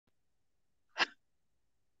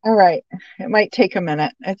All right. It might take a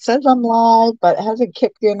minute. It says I'm live, but it hasn't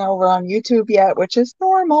kicked in over on YouTube yet, which is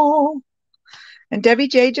normal. And Debbie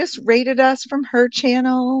J just rated us from her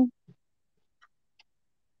channel.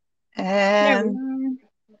 There we And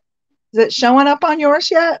are. is it showing up on yours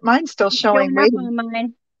yet? Mine's still It's showing showing up waiting. on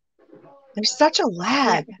mine. There's such a Yep,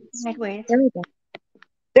 lag. sideways. There we go.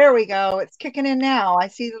 There we go. It's kicking in now. I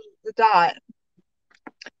see the dot.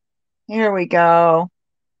 Here we go.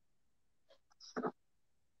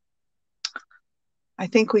 I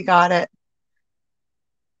think we got it.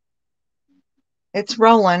 It's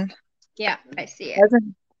rolling. Yeah, I see it.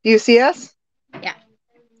 Do you see us? Yeah.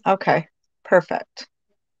 Okay, perfect.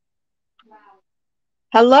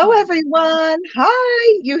 Hello, everyone.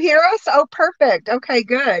 Hi, you hear us? Oh, perfect. Okay,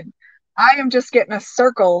 good. I am just getting a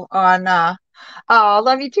circle on. Oh,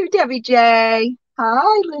 love you too, Debbie J.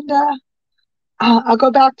 Hi, Linda. I'll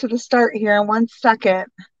go back to the start here in 1 second.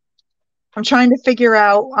 I'm trying to figure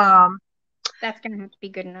out. That's going to have to be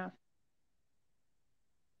good enough.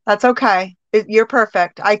 That's okay. You're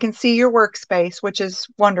perfect. I can see your workspace, which is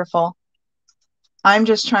wonderful. I'm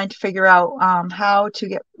just trying to figure out how to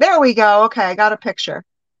get. There we go. Okay, I got a picture.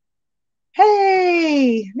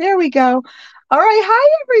 Hey, there we go. All right. Hi,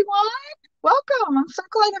 everyone. Welcome. I'm so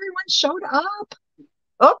glad everyone showed up.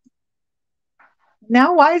 Oh,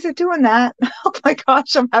 now why is it doing that? Oh my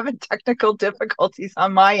gosh, I'm having technical difficulties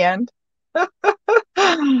on my end.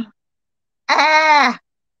 Ah.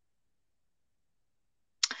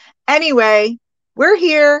 Anyway, we're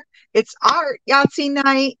here. It's art Yahtzee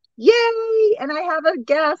night. Yay! And I have a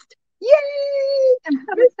guest. Yay! I'm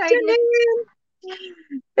so Miss excited.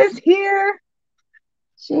 Jeannine is here.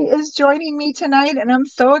 She is joining me tonight, and I'm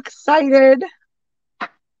so excited.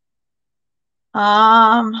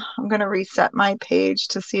 I'm gonna reset my page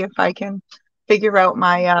to see if I can figure out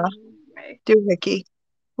my doohickey.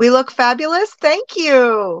 We look fabulous. Thank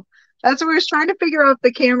you. That's what we was trying to figure out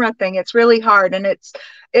the camera thing. It's really hard, and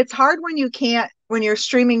it's hard when you can't when you're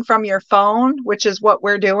streaming from your phone, which is what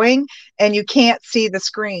we're doing, and you can't see the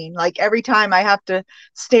screen. Like every time I have to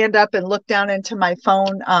stand up and look down into my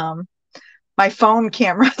phone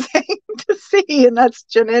camera thing to see, and that's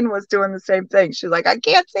Jeannine was doing the same thing. She's like, I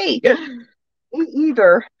can't see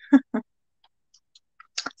either.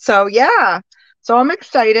 So yeah, so I'm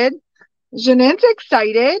excited. Jeannine's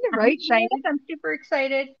excited, I'm right, excited. Jeannine? I'm super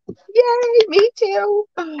excited. Yay, me too.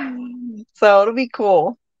 So it'll be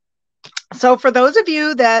cool. So for those of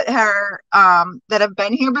you that have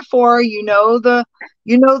been here before, you know the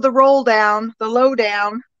roll down, the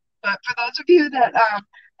lowdown. But for those of you that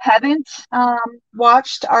haven't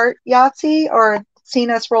watched Art Yahtzee or seen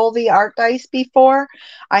us roll the art dice before,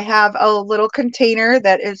 I have a little container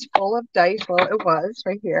that is full of dice. Well, it was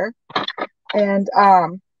right here, and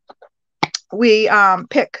we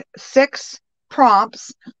pick 6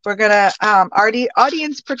 prompts. We're gonna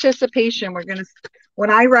audience participation. We're gonna when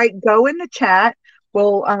I write go in the chat,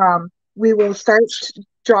 we will start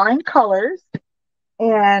drawing colors,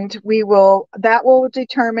 and that will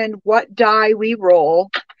determine what die we roll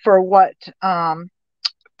for what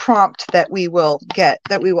prompt that we will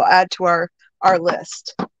add to our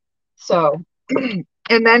list. So, and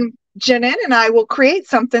then Jeannine and I will create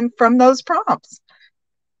something from those prompts.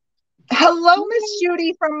 Hello, Miss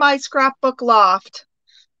Judy from my scrapbook loft.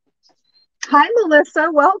 Hi, Melissa.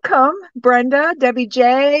 Welcome. Brenda, Debbie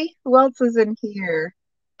J. Who else is in here?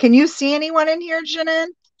 Can you see anyone in here, Jeannine?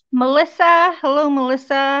 Melissa. Hello,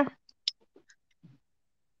 Melissa.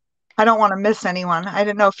 I don't want to miss anyone. I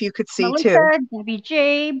didn't know if you could see Melissa, too. Debbie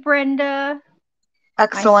J, Brenda, my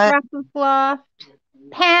Excellent. scrapbook loft.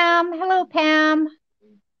 Pam. Hello, Pam.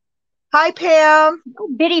 Hi, Pam. Oh,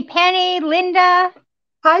 Biddy Penny, Linda.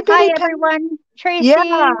 Hi, Hi, Biddy Pam. everyone. Yeah.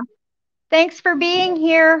 Tracy. Thanks for being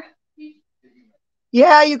here.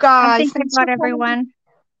 Yeah, you I'm guys. thinking Thanks for about coming. everyone.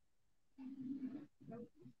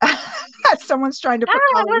 Someone's trying to put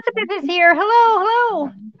colors in. Elizabeth is here. Hello,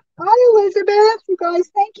 hello. Hi, Elizabeth. You guys,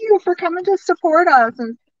 thank you for coming to support us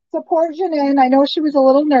and support Jeannine. I know she was a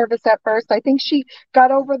little nervous at first. I think she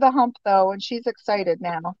got over the hump though, and she's excited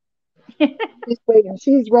now. She's waiting.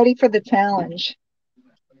 She's ready for the challenge.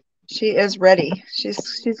 She is ready.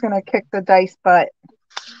 She's gonna kick the dice butt.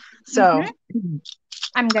 So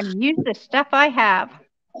I'm going to use the stuff I have.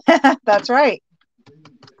 that's right.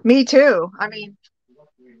 Me too. I mean,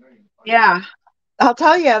 yeah. I'll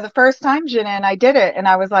tell you, the first time, Jeannine, I did it, and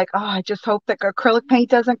I was like, oh, I just hope that acrylic paint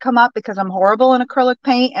doesn't come up because I'm horrible in acrylic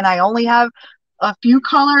paint, and I only have a few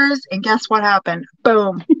colors. And guess what happened?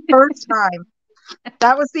 Boom. First time.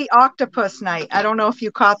 That was the octopus night. I don't know if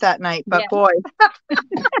you caught that night, but Yeah. boy,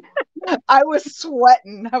 I was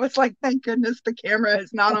sweating. I was like, thank goodness the camera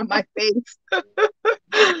is not on my face.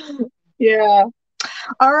 Yeah.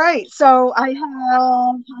 All right. So I'm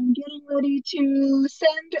getting ready to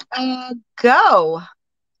send a go.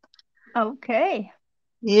 Okay.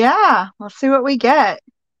 Yeah. Let's see what we get.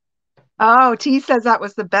 Oh, T says that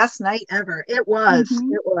was the best night ever. It was.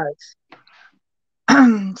 Mm-hmm. It was.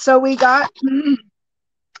 So we got,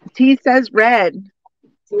 T says red.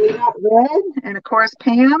 So we got red. And of course,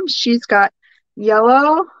 Pam, she's got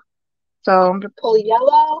yellow. So I'm going to pull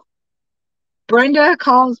yellow. Brenda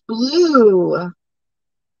calls blue.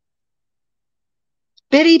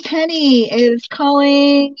 Biddy Penny is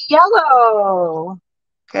calling yellow.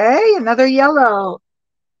 Okay, another yellow.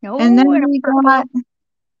 And then Oh, and a we got, purple.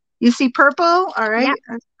 you see purple? All right.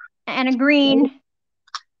 Yep. And a green.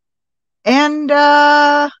 And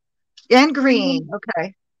uh and Green. green.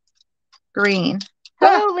 Okay. Green.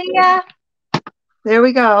 Huh, Hello, Leah. there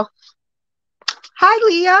we go. Hi,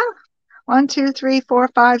 Leah. 1, 2, 3, 4,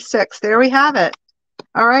 5, 6. There we have it.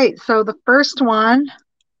 All right. So the first one,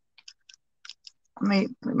 let me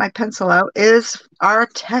get my pencil out, is our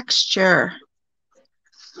texture.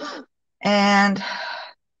 And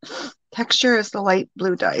texture is the light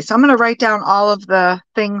blue dice. So I'm going to write down all of the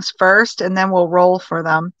things first and then we'll roll for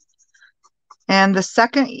them. And the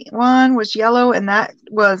second one was yellow, and that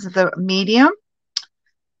was the medium.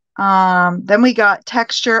 Then we got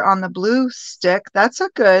texture on the blue stick. That's a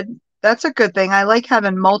good thing. I like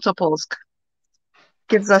having multiples.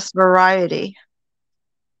 Gives us variety.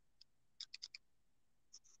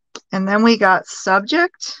 And then we got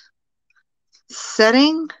subject,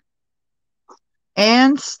 setting,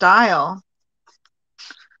 and style.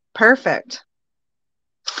 Perfect.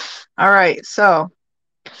 All right, so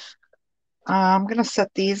I'm going to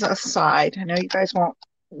set these aside. I know you guys won't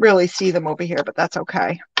really see them over here, but that's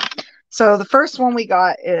okay. So the first one we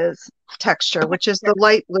got is texture, which is the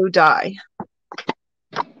light blue dye.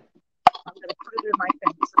 I'm going to put it in my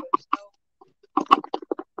thing.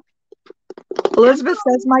 Elizabeth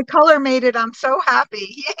says, my color made it. I'm so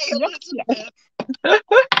happy. Yay, Elizabeth. Yes.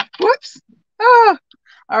 Whoops. Oh.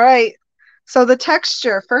 All right. So the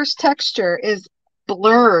texture, first texture is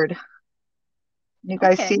blurred. You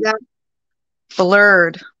guys see that?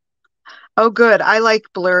 Blurred. Oh, good. I like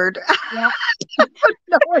blurred. Yeah.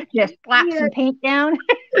 No, Just slap some paint down.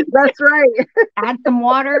 That's right. Add some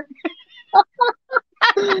water.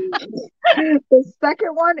 The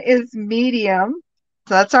second one is medium.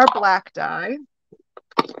 So that's our black dye.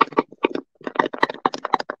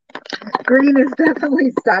 Green is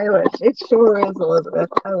definitely stylish. It sure is, Elizabeth.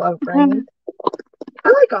 I love green. I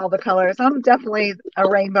like all the colors. I'm definitely a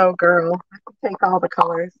rainbow girl. I can take all the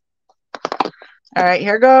colors. All right,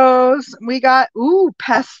 here goes. We got,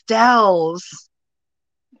 pastels.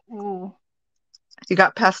 Ooh. You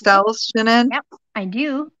got pastels, Jeannine? Yep, I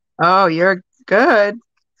do. Oh, you're good.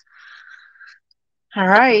 All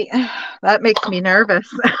right. That makes me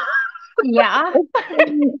nervous. Yeah.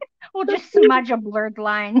 We'll just smudge a blurred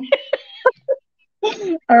line.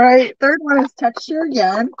 All right. Third one is texture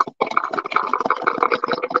again.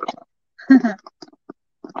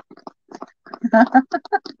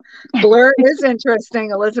 Blur is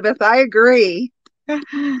interesting, Elizabeth. I agree. All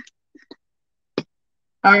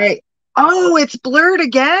right. Oh, it's blurred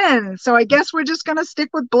again. So I guess we're just gonna stick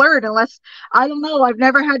with blurred, unless I don't know. I've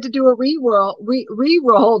never had to do a re-roll.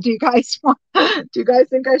 Do you guys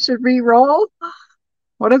think I should re-roll?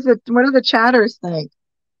 What do the chatters think?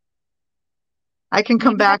 I can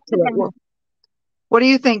come back to it. What do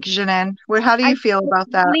you think, Jeannine? How do you feel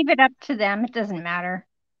about that? Leave it up to them. It doesn't matter.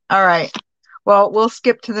 All right. Well, we'll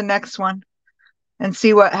skip to the next one and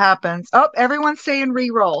see what happens. Oh, everyone's saying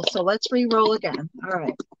re-roll. So let's re-roll again. All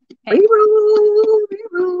right. Okay.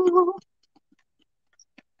 Re-roll.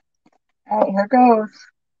 All right, here goes.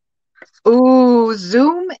 Ooh,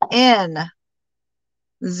 zoom in.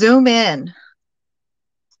 Zoom in.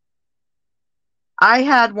 I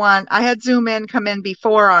had zoom in come in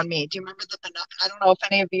before on me. Do you remember I don't know if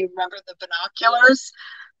any of you remember the binoculars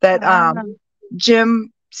that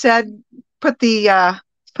Jim said, put the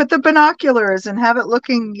binoculars and have it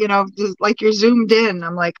looking, like you're zoomed in.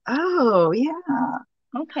 I'm like, oh yeah.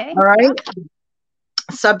 Okay. All right. Yeah.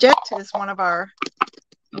 Subject is one of our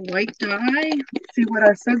white dye. Let's see what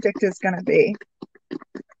our subject is going to be.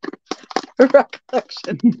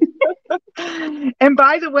 Recollection. And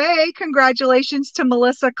by the way, congratulations to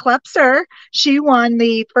Melissa Klepser. She won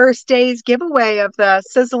the first day's giveaway of the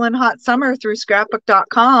Sizzling Hot Summer through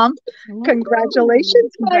scrapbook.com.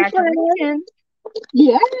 Congratulations, my friend.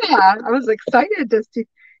 Yeah, I was excited just to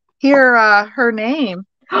hear her name.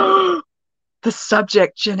 The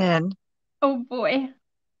subject, Jeannine. Oh boy.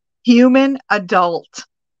 Human adult.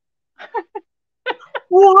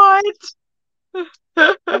 What? Oh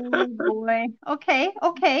boy. Okay,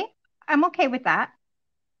 okay. I'm okay with that.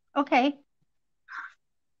 Okay.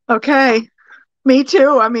 Okay, me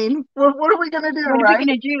too. I mean, what are we gonna do, What are we right?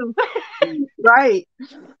 gonna do? Right.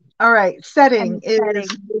 All right. And Setting the is setting.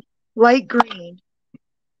 light green.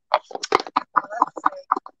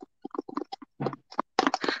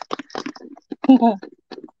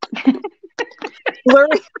 Blurry.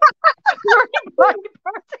 Learning body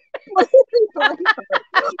parts. Well, that's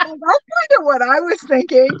kind of what I was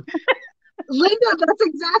thinking. Linda, that's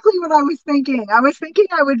exactly what I was thinking. I was thinking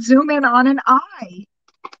I would zoom in on an eye.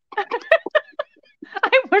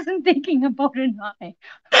 I wasn't thinking about an eye.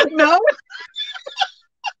 No?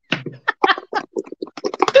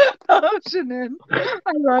 Oh, Jeannine.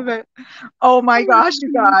 I love it. Oh my gosh,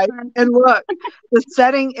 you guys. And look, the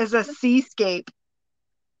setting is a seascape.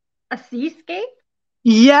 A seascape?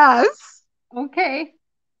 Yes. Okay.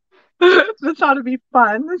 This ought to be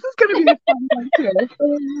fun. This is going to be a fun one too.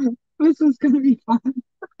 This is going to be fun.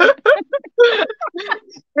 And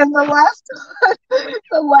the last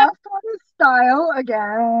one is style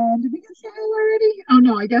again. Did we get style already? Oh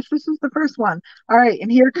no, I guess this is the first one. All right,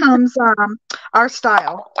 and here comes our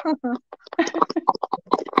style.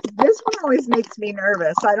 This one always makes me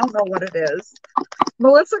nervous. I don't know what it is.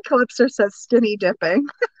 Melissa Calypso says skinny dipping.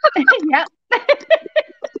 Yep.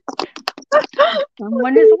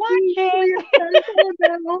 Someone is watching.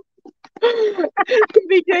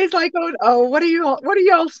 BJ's like, oh, what are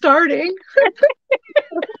y'all starting?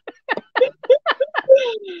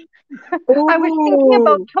 I was thinking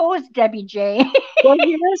about Ooh. toes, Debbie J. Well,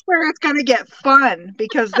 here's where it's going to get fun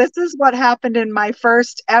because this is what happened in my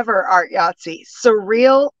first ever art Yahtzee.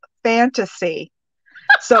 Surreal fantasy.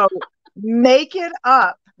 So make it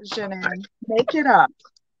up, Jeannine. Make it up.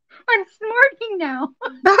 I'm snorting now.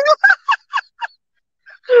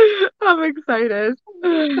 I'm excited.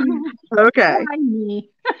 Okay. Why me?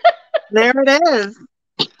 There it is.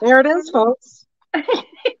 There it is, folks.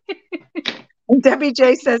 And Debbie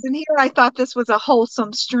J says, in here, I thought this was a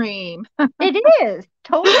wholesome stream. It is.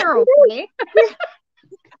 Toes are okay.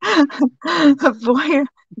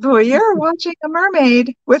 Voyeur watching a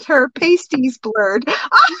mermaid with her pasties blurred. Good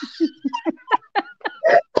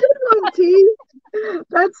one, T.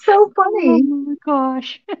 That's so funny. Oh my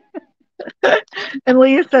gosh. And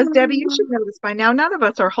Leah says, Debbie, you should know this by now. None of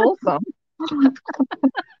us are wholesome.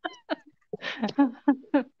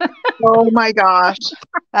 Oh my gosh.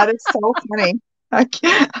 That is so funny. I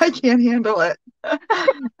can't handle it.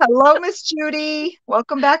 Hello, Miss Judy.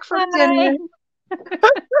 Welcome back from dinner.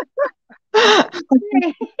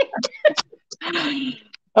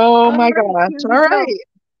 Oh my gosh. All right.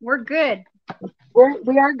 We're good.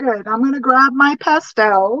 We are good. I'm going to grab my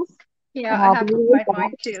pastels. Yeah, I have to find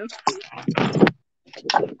mine too.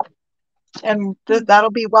 And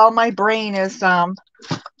that'll be while my brain is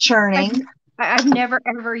churning. I've never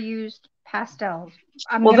ever used pastels.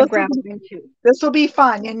 I'm going to grab them too. This will be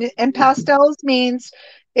fun. And pastels means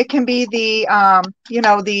it can be the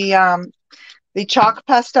the chalk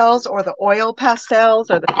pastels or the oil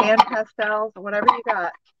pastels or the pan pastels or whatever you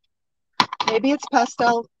got. Maybe it's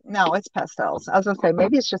pastel. No, it's pastels. I was going to say,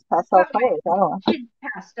 maybe it's just pastel colors. I don't know.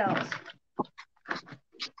 Pastels.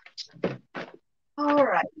 All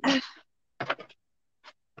right.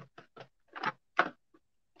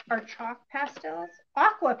 Are chalk pastels?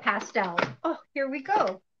 Aqua pastels. Oh, here we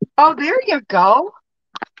go. Oh, there you go.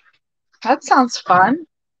 That sounds fun.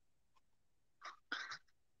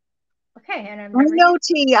 Okay, and I'm no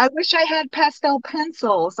T. I wish I had pastel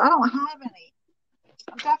pencils. I don't have any.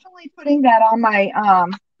 I'm definitely putting that on my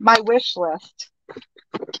wish list.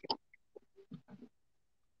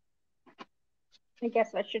 I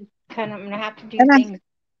guess I should I'm gonna have to do things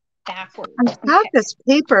backwards. I have this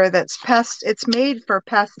paper that's it's made for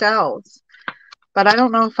pastels, but I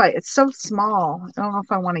don't know if it's so small. I don't know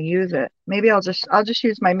if I want to use it. Maybe I'll just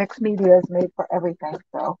use my mixed medias made for everything.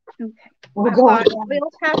 So okay. We'll I've go got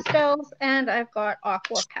oil pastels and I've got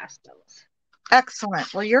aqua pastels.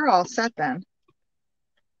 Excellent. Well, you're all set then.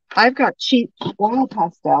 I've got cheap oil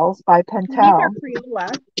pastels by Pentel. These are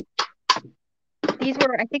Crayola. These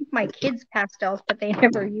were, I think, my kids' pastels, but they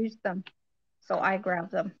never used them, so I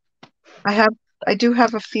grabbed them. I do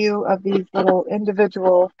have a few of these little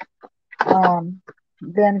individual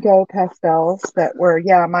Van Gogh pastels that were,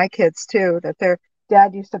 my kids too, that their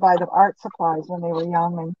dad used to buy them art supplies when they were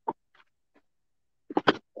young,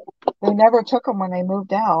 and they never took them when they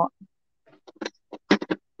moved out.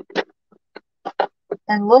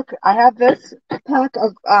 And look, I have this pack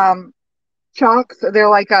of chalks. They're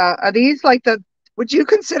like are these like would you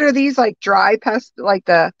consider these like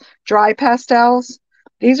the dry pastels?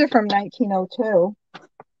 These are from 1902.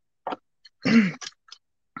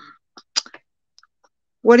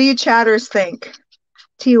 What do you chatters think?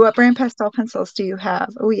 T, what brand pastel pencils do you have?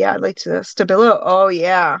 Oh yeah, I'd like to Stabilo. Oh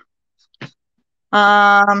yeah.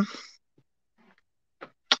 Hi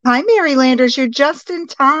Marylanders, you're just in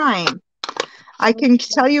time. I can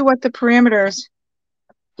tell you what the parameters.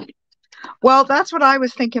 Well, that's what I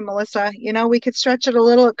was thinking, Melissa. You know, we could stretch it a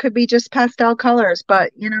little. It could be just pastel colors,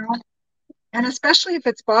 but you know, and especially if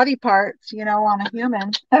it's body parts, you know, on a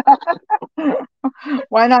human.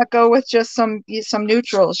 Why not go with just some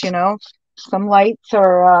neutrals, you know, some lights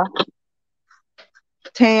or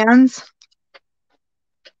tans.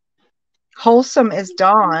 Wholesome is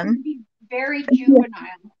dawn. Very juvenile.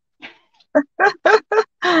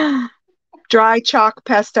 Dry chalk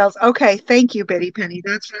pastels. Okay, thank you, Bitty Penny.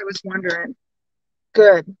 That's what I was wondering.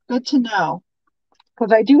 Good to know.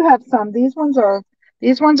 Because I do have some. These ones are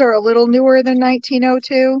a little newer than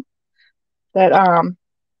 1902 that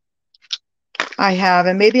I have,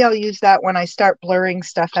 and maybe I'll use that when I start blurring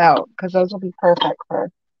stuff out because those will be perfect for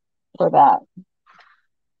that.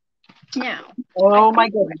 Now, oh my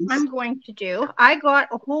goodness, what I'm going to do. I got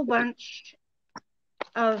a whole bunch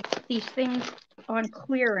of these things on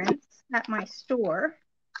clearance at my store,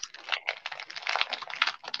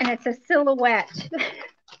 and it's a silhouette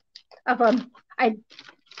of them. I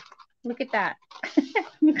look at that.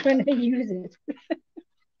 I'm going to use it.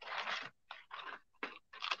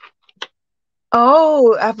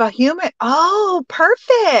 Oh, of a human. Oh,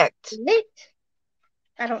 perfect.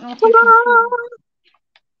 I don't know if you can see it.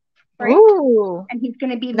 Right? Ooh, and he's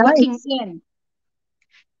going to be nice. looking in,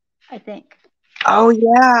 I think. Oh,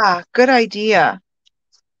 yeah. Good idea.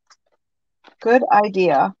 Good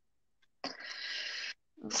idea.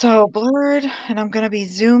 So blurred, and I'm going to be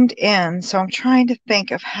zoomed in. So I'm trying to think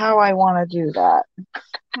of how I want to do that.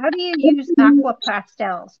 How do you use aqua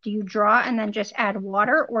pastels? Do you draw and then just add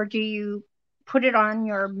water, or do you put it on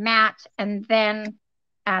your mat and then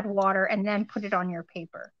add water and then put it on your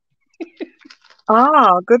paper?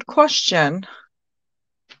 Good question.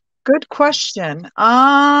 Good question.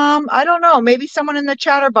 I don't know. Maybe someone in the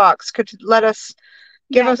chatter box could let us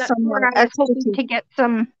give us some expertise to get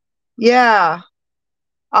some. Yeah.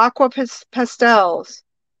 Aqua pastels.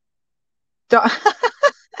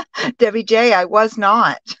 Debbie J, I was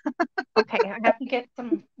not. Okay, I have to get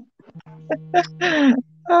some.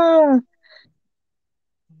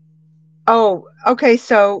 Oh, okay.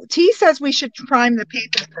 So T says we should prime the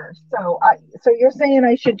paper first. So you're saying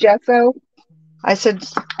I should gesso? I said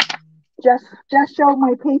just show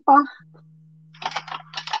my paper.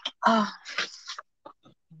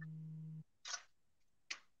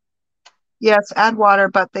 Yes, add water,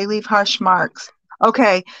 but they leave harsh marks.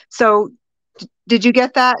 Okay. So did you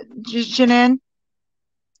get that, Jeannine?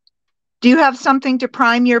 Do you have something to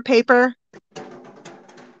prime your paper?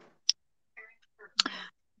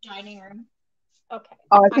 Dining room. Okay.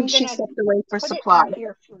 Oh, I think she stepped away for supply.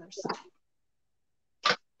 Here first.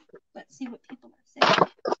 Let's see what people are saying.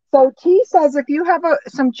 So T says if you have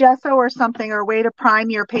some gesso or something or a way to prime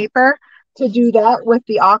your paper, to do that with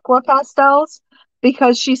the aqua pastels,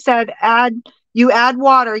 because she said you add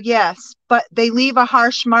water, yes, but they leave a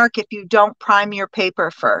harsh mark if you don't prime your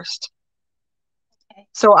paper first. Okay.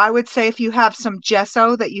 So I would say if you have some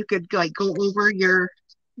gesso that you could like go over your.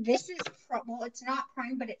 This is well, it's not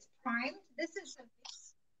primed, but it's primed. This is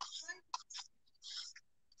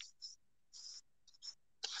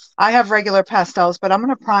I have regular pastels, but I'm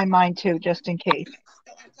going to prime mine too, just in case.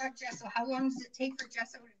 So I've got gesso. How long does it take for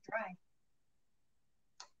gesso to dry?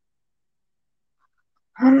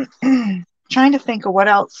 Trying to think of what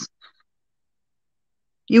else.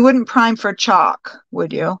 You wouldn't prime for chalk,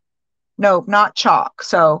 would you? No, not chalk.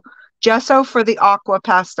 So gesso for the aqua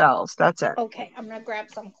pastels. That's it. Okay, I'm going to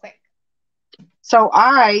grab some quick. So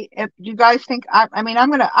if you guys think,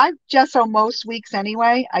 I gesso most weeks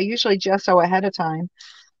anyway. I usually gesso ahead of time.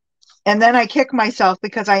 And then I kick myself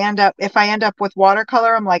because if I end up with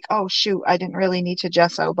watercolor, I'm like, oh shoot, I didn't really need to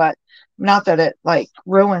gesso, but not that it like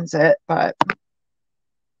ruins it, but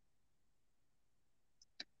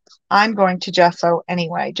I'm going to gesso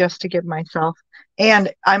anyway, just to give myself,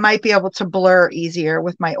 and I might be able to blur easier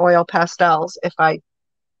with my oil pastels if I.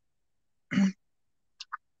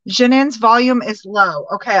 Jeannine's volume is low.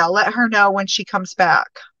 Okay, I'll let her know when she comes back.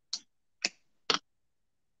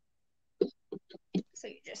 So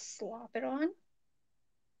you just slop it on.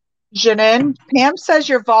 Jeannine, Pam says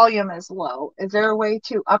your volume is low. Is there a way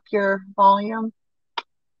to up your volume?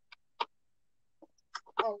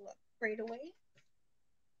 I'll look right away.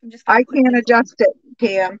 I can't adjust it,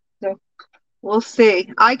 Pam. So we'll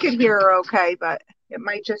see. I could hear her okay, but it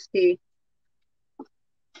might just be.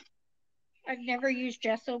 I've never used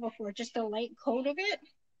gesso before, just a light coat of it.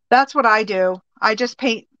 That's what I do. I just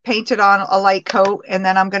paint it on a light coat, and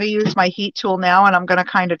then I'm going to use my heat tool now, and I'm going to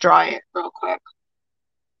kind of dry it real quick.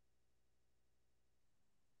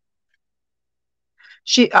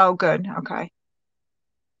 Oh, good. Okay.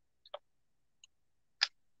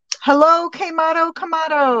 Hello,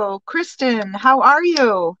 Kamato. Kristen, how are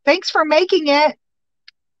you? Thanks for making it.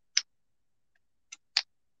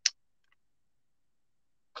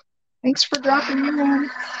 Thanks for dropping in.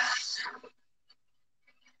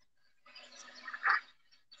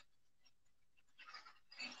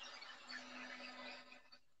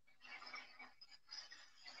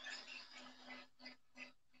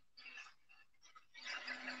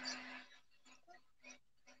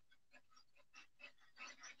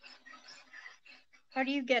 How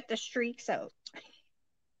do you get the streaks out?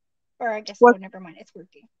 Or I guess, What? oh, never mind. It's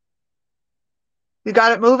working. You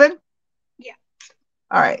got it moving? Yeah.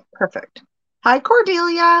 All right, perfect. Hi,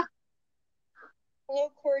 Cordelia. Hello,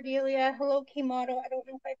 Cordelia. Hello, Kimato. I don't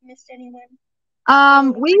know if I've missed anyone.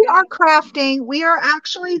 We are crafting. We are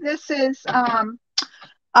actually, this is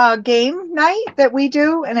a game night that we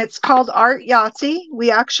do, and it's called Art Yahtzee. We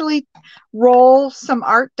actually roll some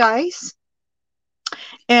art dice,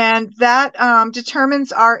 and that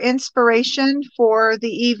determines our inspiration for the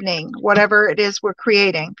evening, whatever it is we're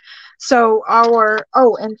creating. So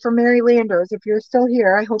and for Mary Landers, if you're still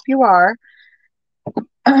here, I hope you are.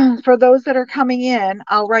 For those that are coming in,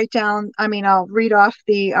 I'll read off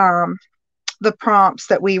the prompts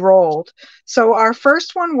that we rolled. So our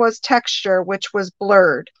first one was texture, which was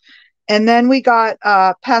blurred. And then we got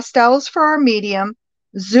pastels for our medium,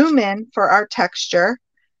 zoom in for our texture,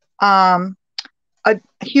 a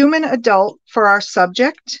human adult for our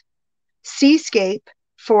subject, seascape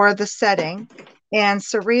for the setting, and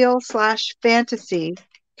surreal/fantasy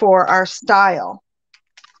for our style.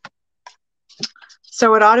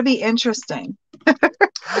 So it ought to be interesting.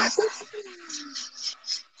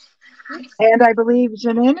 And I believe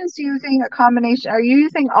Jeannine is using a combination. Are you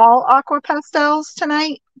using all aqua pastels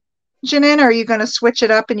tonight, Jeannine? Or are you going to switch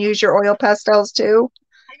it up and use your oil pastels too?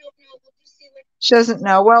 I don't know. We'll just see what. She doesn't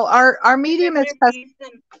know. Well, our medium is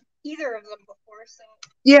either of them before, so.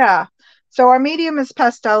 Yeah. So our medium is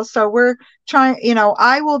pastel. So we're trying.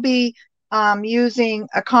 I will be using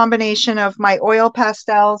a combination of my oil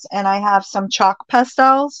pastels, and I have some chalk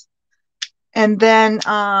pastels, and then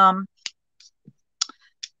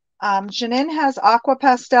Jeannine has aqua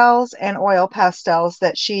pastels and oil pastels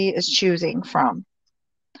that she is choosing from.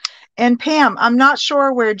 And Pam, I'm not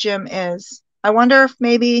sure where Jim is. I wonder if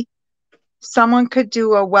maybe someone could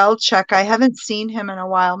do a well check. I haven't seen him in a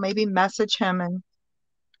while. Maybe message him and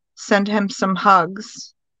send him some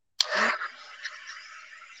hugs.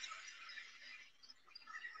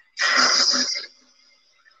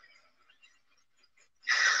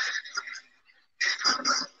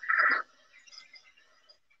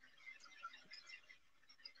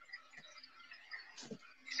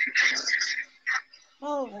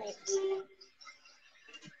 All right.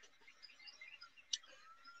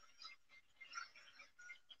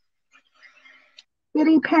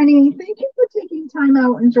 Biddy Penny, thank you for taking time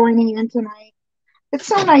out and joining in tonight. It's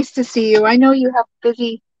so nice to see you. I know you have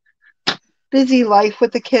busy life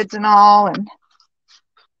with the kids and all and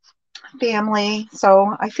family,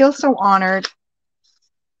 so I feel so honored.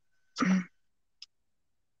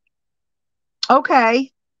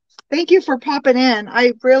 Okay. Thank you for popping in.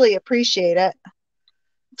 I really appreciate it.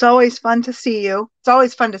 It's always fun to see you. It's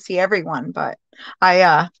always fun to see everyone, but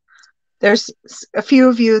there's a few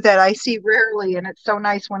of you that I see rarely, and it's so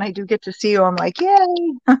nice when I do get to see you. I'm like, yay.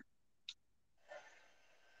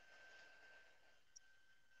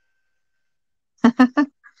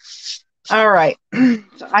 All right.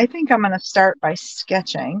 So I think I'm going to start by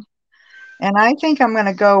sketching. And I think I'm going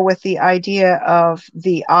to go with the idea of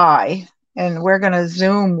the eye. And we're going to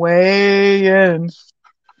zoom way in.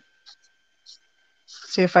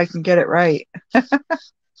 See if I can get it right.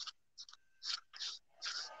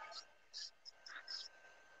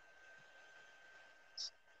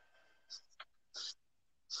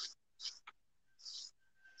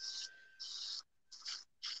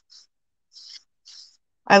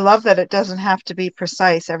 I love that it doesn't have to be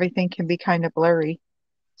precise. Everything can be kind of blurry.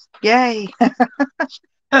 Yay.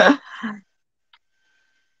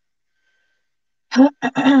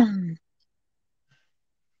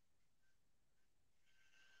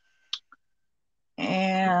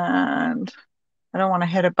 And I don't want to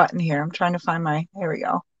hit a button here. I'm trying to find here we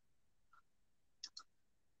go.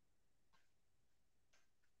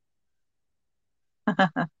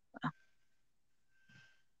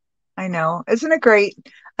 I know. Isn't it great?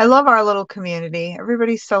 I love our little community.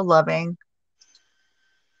 Everybody's so loving.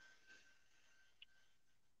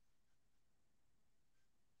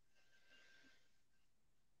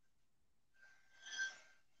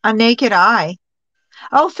 A naked eye.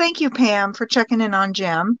 Oh, thank you, Pam, for checking in on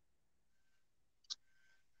Jim.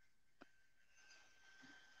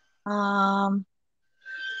 Um,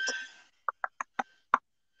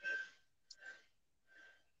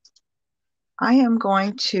 I am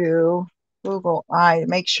going to Google eye,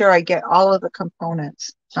 make sure I get all of the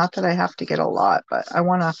components. Not that I have to get a lot, but I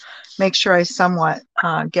want to make sure I somewhat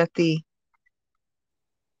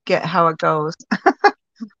get how it goes.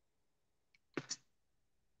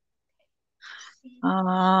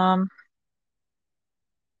 Um,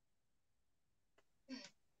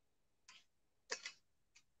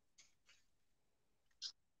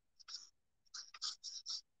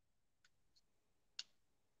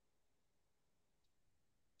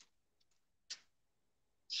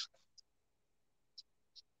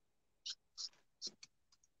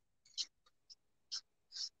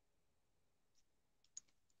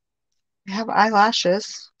 I have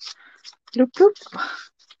eyelashes. Bloop, bloop.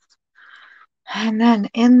 And then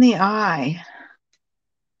in the eye,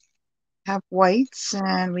 have whites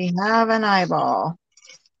and we have an eyeball.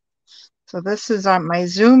 So this is my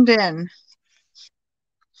zoomed in.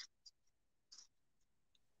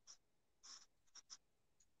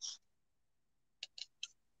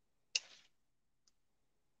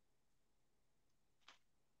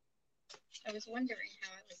 I was wondering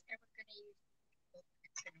how I was ever going to use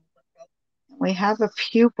it. We have a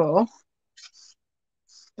pupil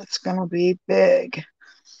that's going to be big.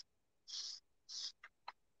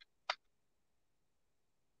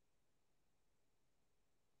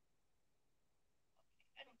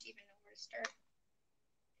 I don't even know where to start.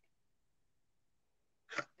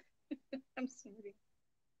 I'm sorry.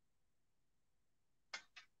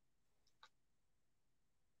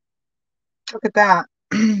 Look at that.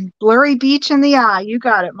 Blurry beach in the eye. You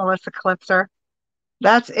got it, Melissa Clipser.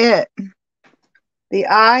 That's it. The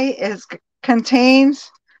eye contains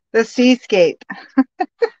the seascape.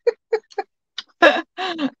 Yeah,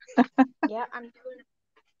 I'm doing a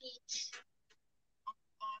beach.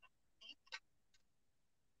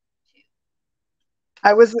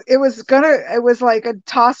 It was like a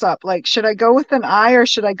toss up. Like, should I go with an eye or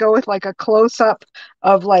should I go with like a close up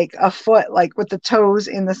of like a foot, like with the toes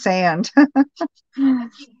in the sand?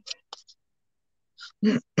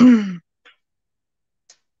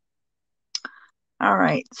 All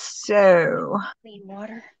right, so Clean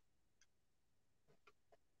water.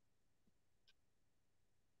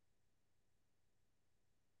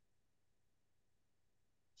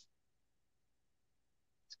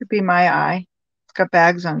 this could be my eye. It's got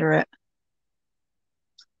bags under it.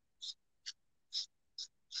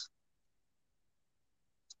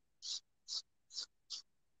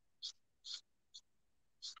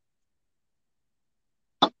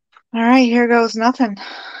 All right, here goes nothing.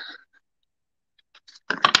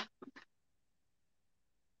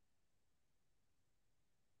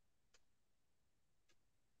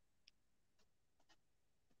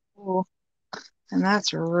 Ooh, and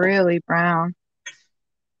that's really brown.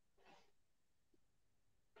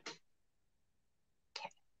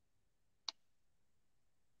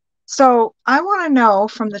 So I want to know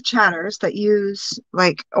from the chatters that use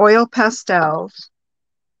like oil pastels,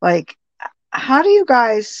 like how do you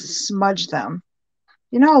guys smudge them?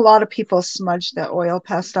 You know, a lot of people smudge the oil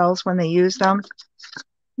pastels when they use them.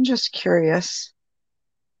 I'm just curious.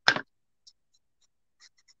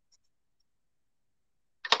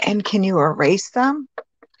 And can you erase them?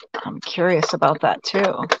 I'm curious about that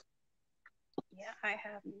too. Yeah, I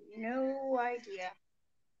have no idea.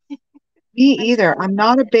 Me either. I'm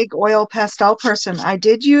not a big oil pastel person. I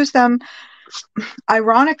did use them.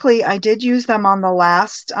 Ironically, I did use them on the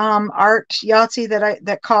last art Yahtzee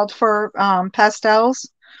that called for pastels,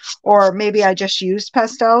 or maybe I just used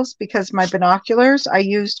pastels because my binoculars, I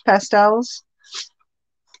used pastels,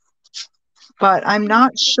 but I'm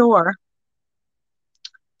not sure.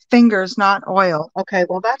 Fingers, not oil. Okay,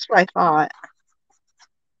 well, that's what I thought.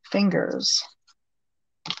 Fingers.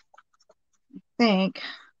 I think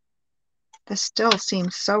this still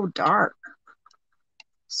seems so dark.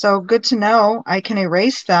 So good to know. I can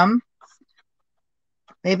erase them.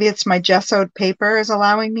 Maybe it's my gessoed paper is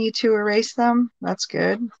allowing me to erase them. That's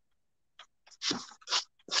good.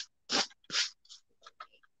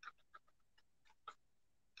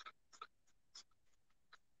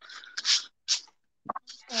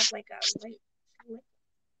 I have like a white.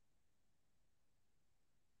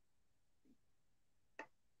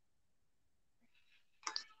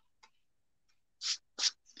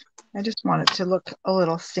 I just want it to look a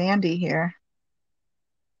little sandy here.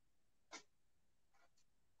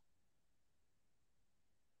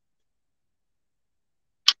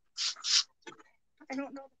 I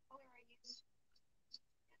don't know the color I use.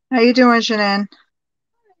 How you doing, Jeannine?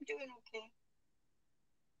 I'm doing okay.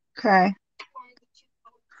 Okay.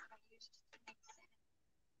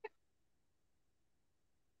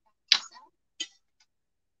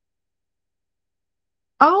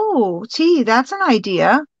 Oh, gee, that's an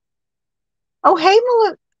idea. Oh, hey,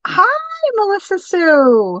 Hi, Melissa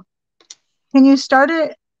Sue. Can you start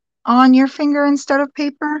it on your finger instead of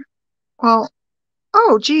paper? Well,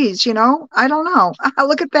 oh, geez, I don't know.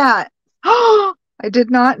 Look at that. Oh, I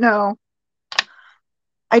did not know.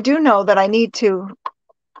 I do know that I need to.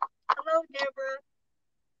 Hello, Deborah.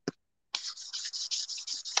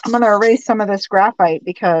 I'm going to erase some of this graphite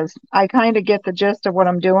because I kind of get the gist of what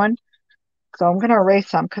I'm doing. So I'm going to erase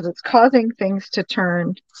some because it's causing things to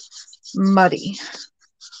turn muddy.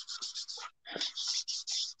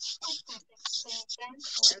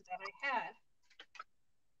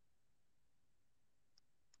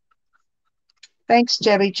 Thanks,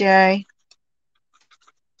 Debbie J.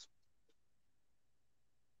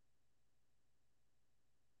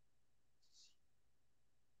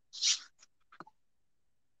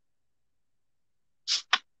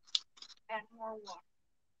 Add more water.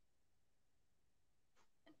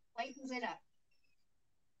 Lightens it up.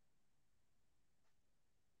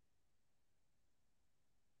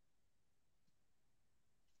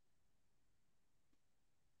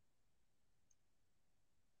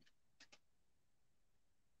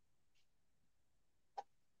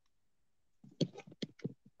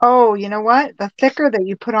 Oh, you know what? The thicker that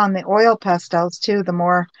you put on the oil pastels too, the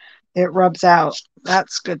more it rubs out.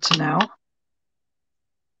 That's good to know.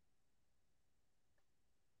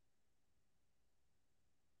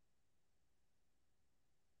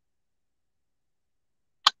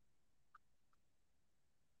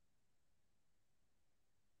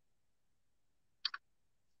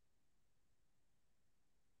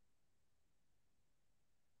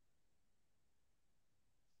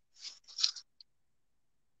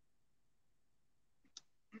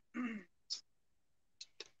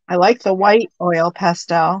 I like the white oil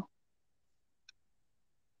pastel.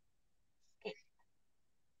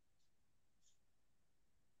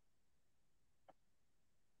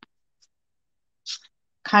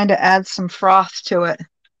 Kind of adds some froth to it.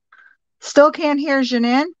 Still can't hear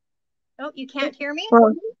Jeannine? Oh, you can't hear me?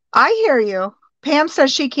 Well, I hear you. Pam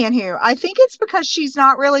says she can't hear you. I think it's because she's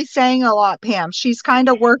not really saying a lot, Pam. She's kind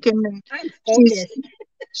of working and I'm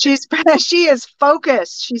she's focused. she is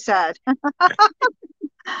focused, she said.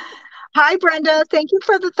 Hi, Brenda. Thank you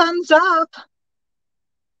for the thumbs up.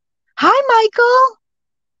 Hi,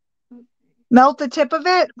 Michael. Melt the tip of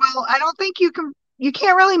it? Well, I don't think you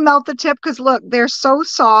can't really melt the tip because look, they're so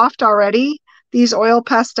soft already, these oil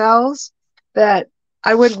pastels, that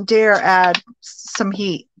I wouldn't dare add some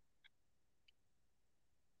heat.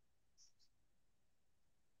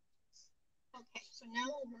 Okay, so now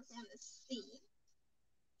we'll work on the seed.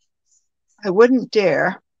 I wouldn't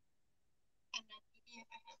dare. And then maybe if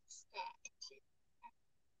I have the sky too.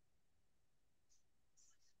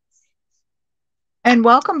 And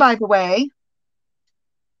welcome, by the way.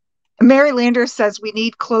 Mary Landers says we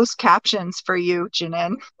need closed captions for you,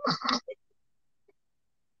 Jeannine.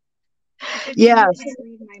 Yes.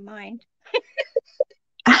 Read my mind.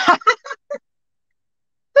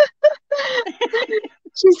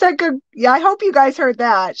 She said good. Yeah, I hope you guys heard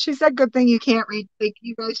that. She said good thing you can't read, like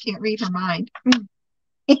you guys can't read her mind.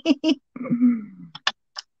 Maybe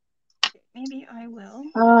I will.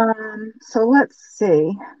 So let's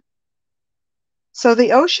see. So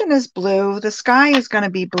the ocean is blue. The sky is going to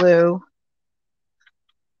be blue.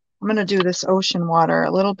 I'm going to do this ocean water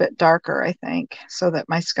a little bit darker, I think, so that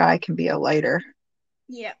my sky can be a lighter.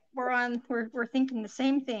 Yeah, we're thinking the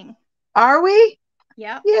same thing. Are we?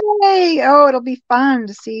 Yeah. Yay! Oh, it'll be fun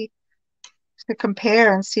to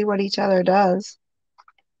compare and see what each other does.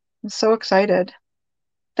 I'm so excited.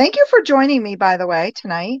 Thank you for joining me, by the way,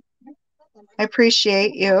 tonight. I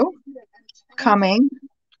appreciate you coming.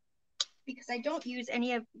 Because I don't use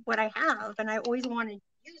any of what I have, and I always want to use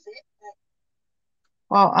it.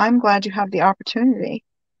 Well, I'm glad you have the opportunity.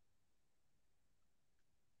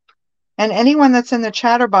 And anyone that's in the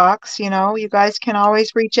chatter box, you guys can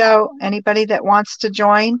always reach out. Anybody that wants to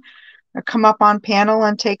join or come up on panel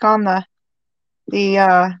and take on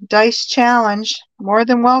the dice challenge, more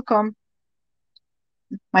than welcome.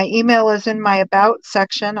 My email is in my about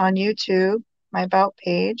section on YouTube, my about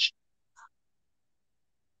page.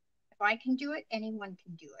 If I can do it, anyone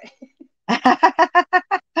can do it.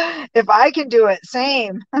 If I can do it,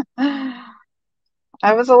 same.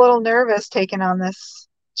 I was a little nervous taking on this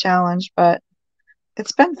challenge, but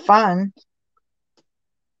it's been fun.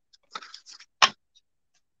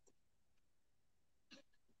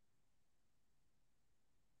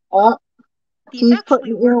 Oh, These he's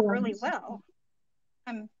actually putting work really earrings. well.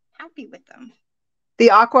 I'm happy with them.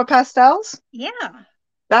 The aqua pastels? Yeah,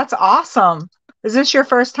 That's awesome. Is this your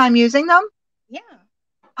first time using them? yeah.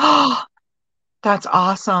 Oh, that's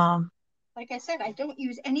awesome. Like I said, I don't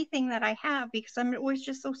use anything that I have because I'm always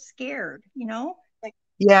just so scared, you know? Like,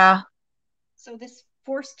 Yeah, so this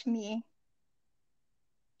forced me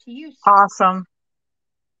to use stuff. awesome.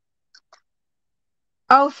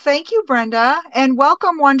 Oh, thank you, Brenda, and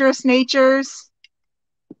welcome, Wondrous Natures.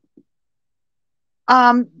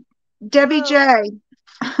 Um, Debbie Hello. J.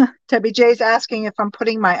 Debbie J's asking if I'm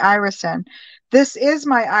putting my iris in. This is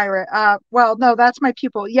my iris. Well, no, that's my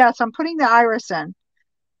pupil. Yes, I'm putting the iris in.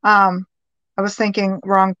 Um, I was thinking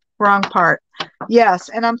wrong part. Yes,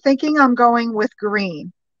 and I'm thinking I'm going with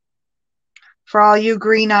green for all you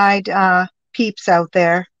green-eyed peeps out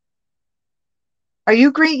there. Are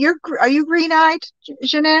you green? Are you green-eyed,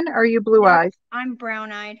 Jeannine? Or are you Nope, blue-eyed? I'm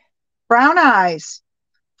brown eyed. Brown eyes.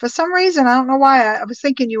 For some reason, I don't know why. I was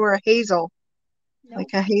thinking you were a hazel, like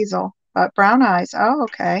Nope, a hazel, but brown eyes. Oh,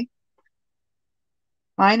 okay.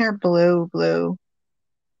 Mine are blue.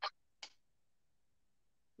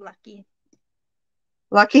 lucky.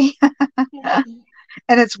 Lucky. Lucky.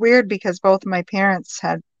 And it's weird because both of my parents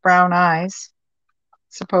had brown eyes,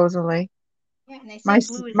 supposedly. Yeah, and they My, say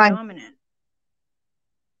blue is my, dominant,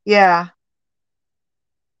 yeah.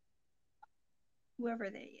 whoever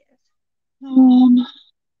they is. Um,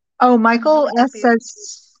 oh, I'm Michael really S happy.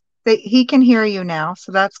 says that he can hear you now,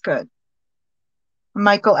 so that's good.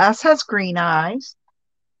 Michael S has green eyes.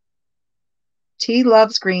 T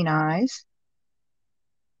loves green eyes.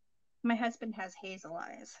 My husband has hazel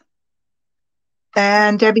eyes. My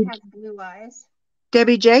And son has blue eyes.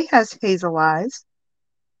 Debbie J has hazel eyes.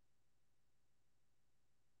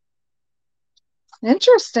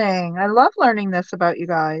 Interesting. I love learning this about you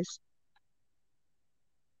guys.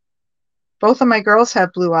 Both of my girls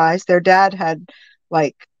have blue eyes. Their dad had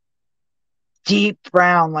like deep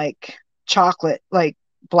brown, like chocolate, like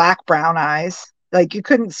black brown eyes. Like you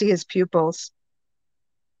couldn't see his pupils.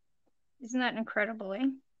 Isn't that incredible, eh?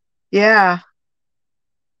 Yeah.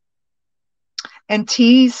 And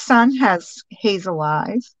T's son has hazel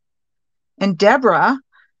eyes. And Deborah,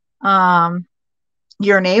 um,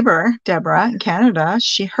 your neighbor, Deborah in Canada,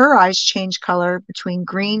 her eyes change color between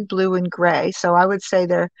green, blue, and gray. So I would say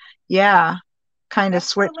they're, yeah, kind of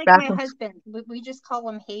That's sort switch of like back my and husband. We just call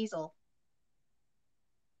him Hazel.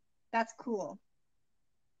 That's cool.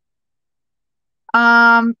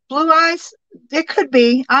 blue eyes, it could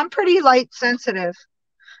be. I'm pretty light sensitive.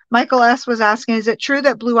 Michael S. was asking, is it true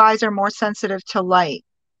that blue eyes are more sensitive to light?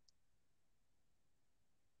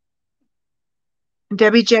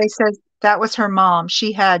 Debbie J says that was her mom.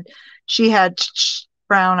 She had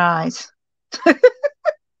brown eyes.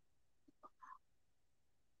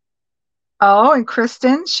 Oh, and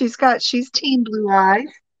Kristen, she's team blue eyes.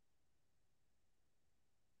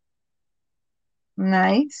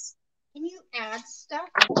 Nice. Can you add stuff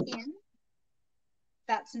in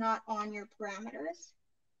that's not on your parameters?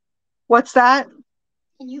 What's that?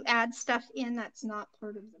 Can you add stuff in that's not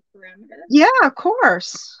part of the parameter? Yeah, of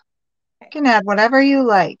course. You Okay. can add whatever you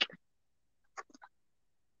like.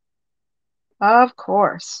 Of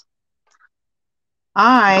course.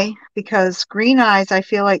 Because green eyes, I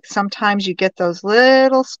feel like sometimes you get those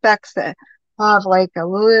little specks that have like a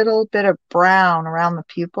little bit of brown around the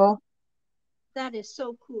pupil. That is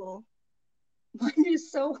so cool. Mine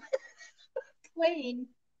is so plain.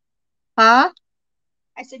 Huh?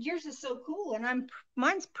 I said yours is so cool, and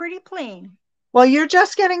mine's pretty plain. Well, you're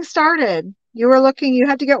just getting started. You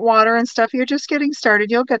had to get water and stuff. You're just getting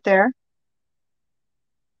started. You'll get there.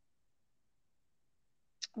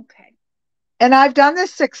 Okay. And I've done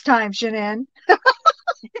this 6 times, Jeannine.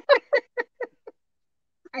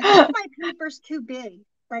 I think my paper's too big.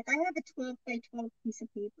 Like I have a 12 by 12 piece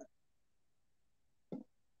of paper.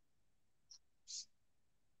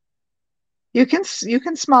 You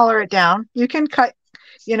can smaller it down. You can cut,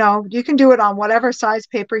 you can do it on whatever size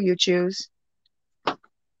paper you choose.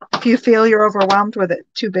 If you feel you're overwhelmed with it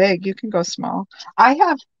too big, you can go small.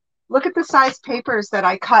 Look at the size papers that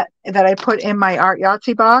I cut that I put in my Art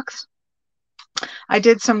Yahtzee box. I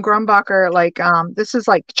did some Grumbacher, like this is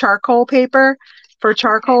like charcoal paper for Okay.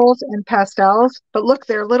 charcoals and pastels, but look,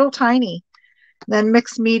 they're little tiny. Then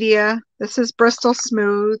mixed media. This is Bristol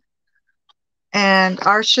Smooth and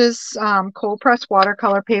Arches cold pressed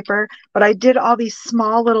watercolor paper. But I did all these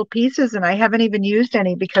small little pieces and I haven't even used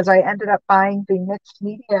any because I ended up buying the mixed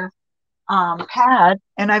media pad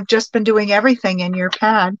and I've just been doing everything in your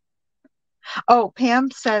pad. Oh, Pam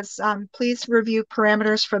says, please review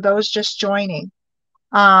parameters for those just joining.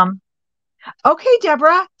 Um, Okay,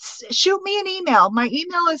 Deborah, shoot me an email. My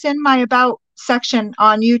email is in my about section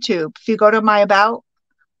on YouTube. If you go to my about,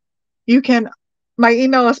 you can, my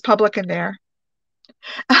email is public in there.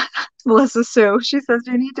 Melissa Sue, she says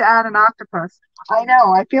you need to add an octopus. I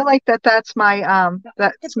know. I feel like that's my The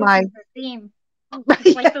that's octopus my is the theme.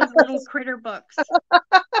 It's like those little critter books.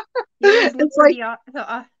 You always look it's for like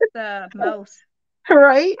the mouse.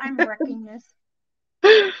 right. I'm wrecking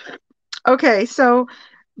this. Okay, so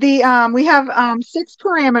the we have six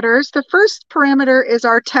parameters. The first parameter is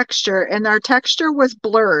our texture, and our texture was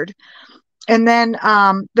blurred. And then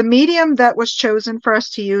the medium that was chosen for us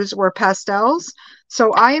to use were pastels.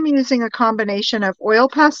 So I am using a combination of oil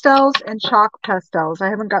pastels and chalk pastels. I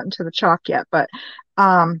haven't gotten to the chalk yet, but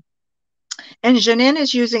um, and Jeannine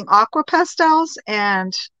is using aqua pastels and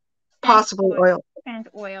And possibly oil. oil And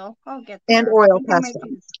oil. I'll get and there. I oil think I might pastel.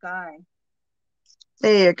 do the sky.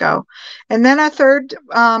 There you go. And then our third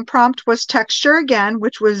prompt was texture again,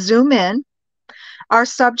 which was zoom in. Our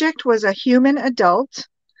subject was a human adult.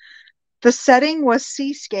 The setting was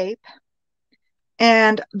seascape,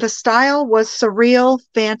 and the style was surreal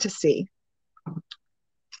fantasy.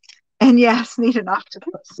 And yes, need an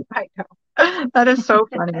octopus. I know. That is so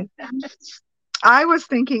funny. I was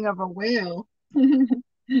thinking of a whale,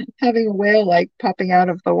 having a whale like popping out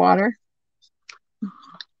of the water.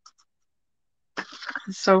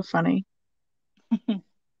 It's so funny.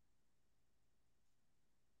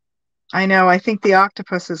 I know. I think the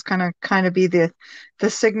octopus is gonna kind of be the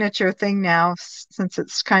signature thing now, since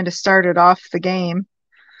it's kind of started off the game.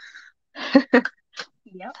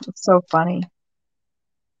 Yep. It's so funny.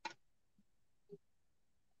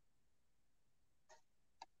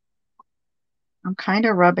 I'm kind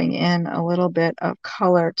of rubbing in a little bit of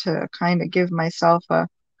color to kind of give myself a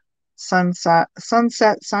sunset,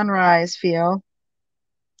 sunrise feel.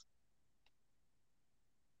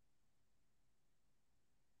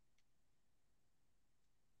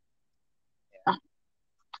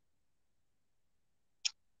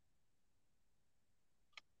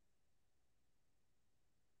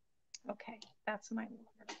 Okay. That's my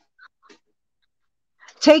water.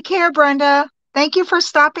 Take care, Brenda. Thank you for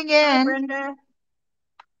stopping Bye, in. Brenda.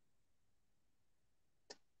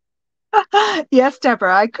 Yes,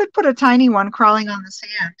 Deborah, I could put a tiny one crawling on the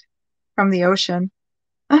sand from the ocean.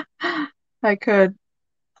 I could.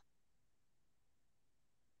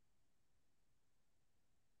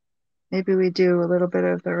 Maybe we do a little bit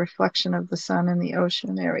of the reflection of the sun in the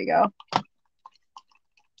ocean. There we go.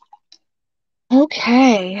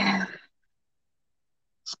 Okay.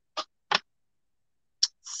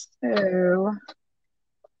 So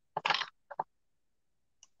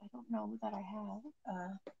I don't know that I have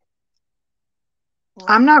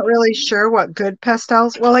I'm brush not really handy. sure what good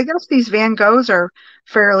pastels. Well, I guess these Van Goghs are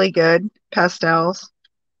fairly good pastels.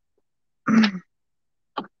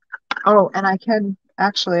 Oh, and I can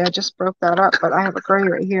actually, I just broke that up, but I have a gray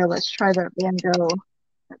right here. Let's try that Van Gogh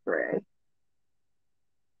gray.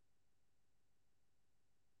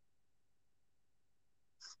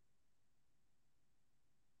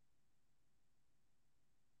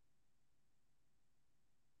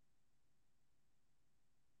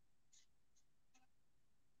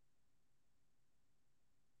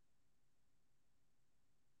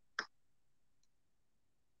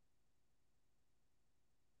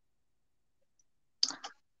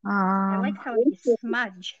 I like Um, how these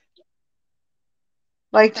smudge.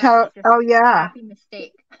 like That was how, just oh a yeah. happy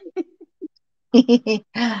mistake.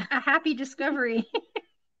 A happy discovery.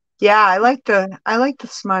 Yeah, I like the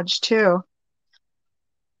smudge too.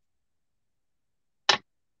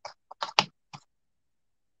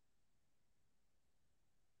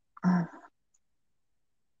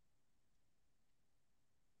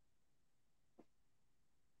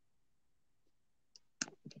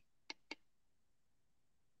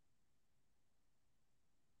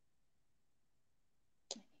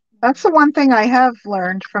 That's the one thing I have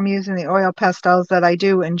learned from using the oil pastels that I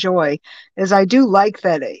do enjoy is I do like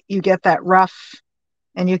that you get that rough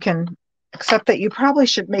and you can, except that you probably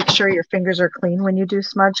should make sure your fingers are clean when you do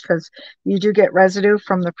smudge because you do get residue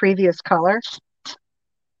from the previous color.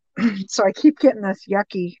 So I keep getting this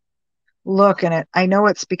yucky look in it. I know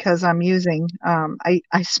it's because I'm using I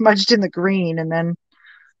smudged in the green and then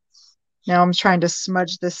now I'm trying to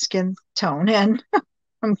smudge the skin tone in.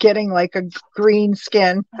 I'm getting like a green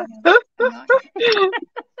skin. I know.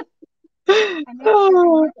 I'm not sure.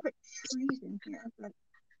 I want to put trees in here, but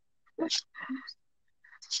oops,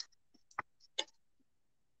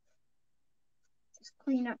 just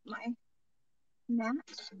clean up my mat.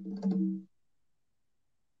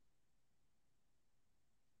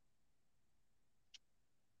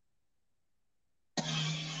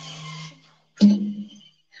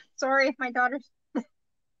 Sorry, my daughter's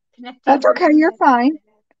connecting That's her okay. You're internet to the fine.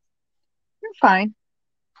 internet. You're fine.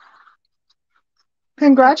 Okay.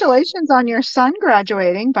 Congratulations on your son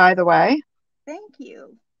graduating, by the way. Thank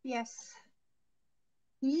you. Yes.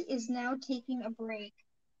 He is now taking a break.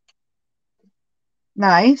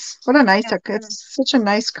 Nice. What a nice, After, it's such a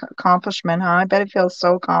nice accomplishment, huh? I bet it feels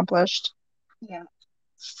so accomplished. yeah,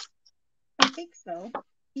 I think so.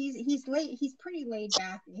 He's late. He's pretty laid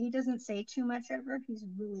back. He doesn't say too much ever. He's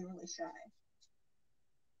really, really shy.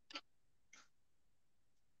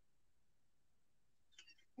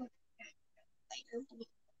 Lighter blue.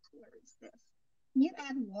 Where is this? Can you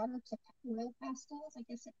add water to oil pastels? I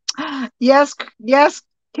guess Yes, yes,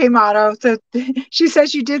 Kamato. So she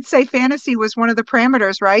says you did say fantasy was one of the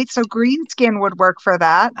parameters, right? So green skin would work for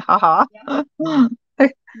that. Haha. yeah.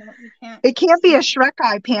 It No, you can't can't be a see. Shrek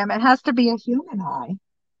eye, Pam. It has to be a human eye.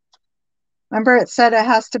 Remember, it said it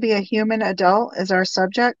has to be a human adult as our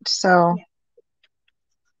subject. So Yeah,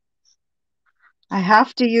 I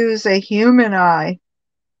have to use a human eye.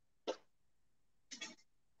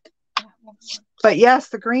 that won't work. But yes,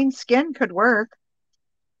 the green skin could work.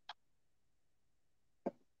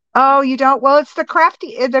 Oh, you don't? Well, it's the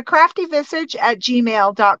crafty visage at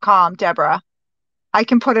gmail.com, Deborah. I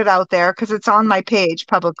can put it out there because it's on my page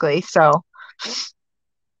publicly. So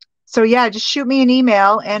yeah, just shoot me an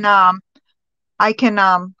email and I can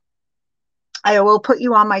I will put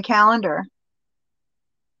you on my calendar.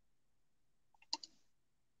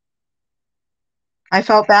 I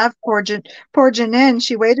felt bad for poor Jeannine.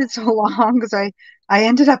 She waited so long because I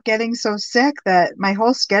ended up getting so sick that my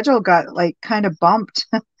whole schedule got like kind of bumped.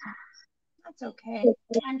 That's okay.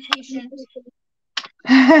 I'm patient.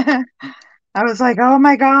 I was like, oh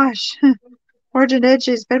my gosh, poor Jeannine,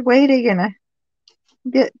 she's been waiting and I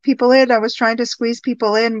get people in. I was trying to squeeze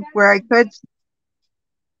people in where I could.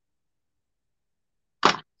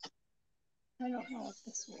 I don't know if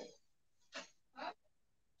this will.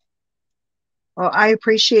 Well, I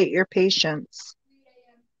appreciate your patience.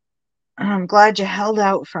 I'm glad you held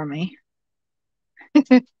out for me.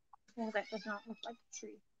 Oh, that does not look like a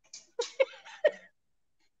tree.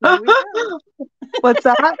 Here we go. What's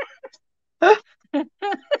that?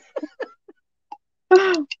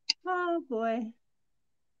 Oh boy.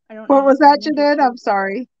 I don't What need to was put that, another Jeannine? tree. I'm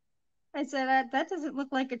sorry. I said that doesn't look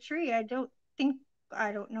like a tree. I don't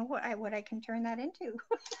know what I can turn that into.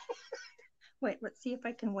 Wait, let's see if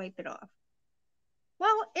I can wipe it off.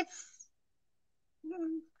 Well, it's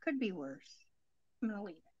could be worse. I'm gonna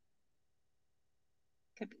leave it.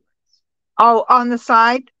 Could be worse. Oh, on the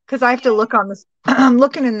side? Because I have to Yeah, look on the. I'm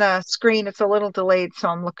looking in the screen. It's a little delayed, so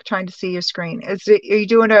I'm trying to see your screen. Are you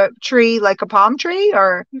doing a tree like a palm tree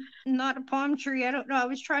or? not a palm tree. I don't know. I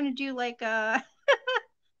was trying to do like a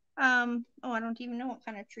oh, I don't even know what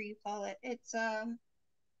kind of tree you call it. It's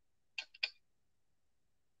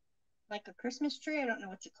like a Christmas tree. I don't know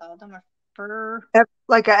what you call them. A fir.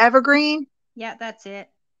 Like a evergreen? Yeah, that's it.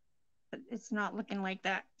 But it's not looking like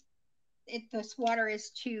that. This water is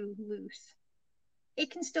too loose.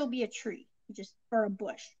 It can still be a tree, just or a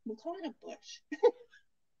bush. We'll call it a bush.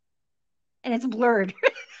 And it's blurred.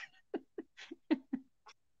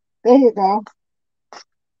 There you go.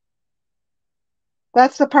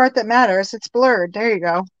 That's the part that matters. It's blurred. There you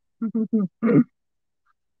go.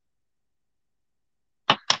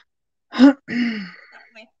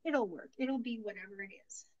 It'll work. It'll be whatever it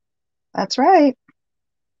is. That's right.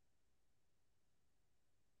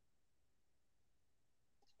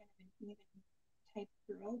 Even type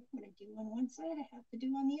girl. What I do on one side, I have to do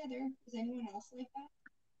on the other. Is anyone else like that?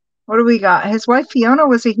 What do we got? His wife Fiona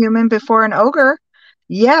was a human before an ogre.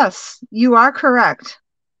 Yes, you are correct.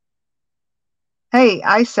 Hey,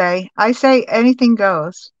 I say anything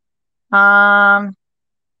goes. Um,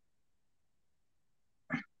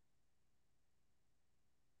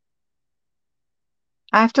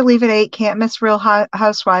 I have to leave at 8. Can't miss Real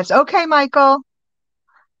Housewives. Okay, Michael.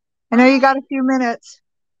 I know you got a Bye. few minutes.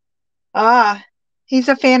 Ah, he's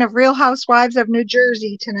a fan of Real Housewives of New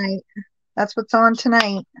Jersey tonight. That's what's on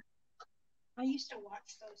tonight. I used to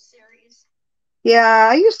watch those series. Yeah,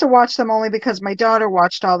 I used to watch them only because my daughter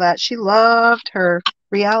watched all that. She loved her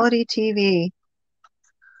reality TV.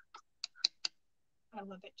 I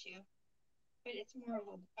love it too. But it's more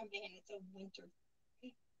of again, it's a winter.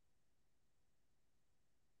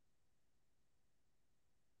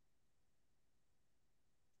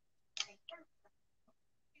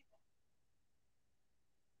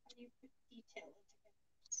 You put detail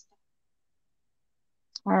into stuff.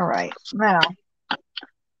 All right. Now,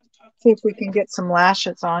 I'm see talking if we to can get some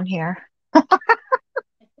lashes on here.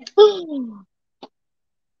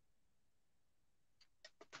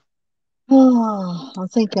 Oh, I'm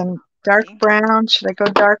thinking dark See. brown. Should I go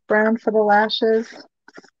dark brown for the lashes?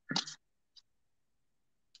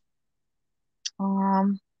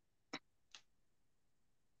 Um,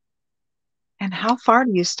 and how far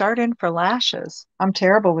do you start in for lashes? I'm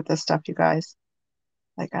terrible with this stuff, you guys.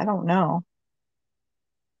 Like, I don't know.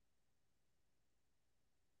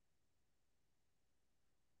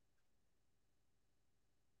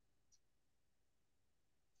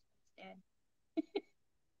 Dead.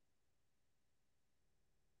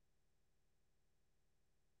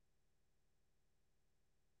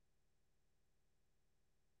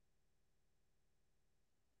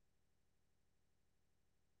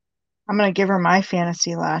 I'm gonna give her my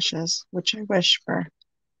fantasy lashes, which I wish were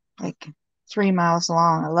like 3 miles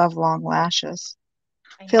long. I love long lashes.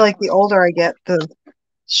 I I feel like know, the right? older I get, the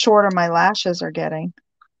shorter my lashes are getting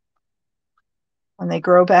when they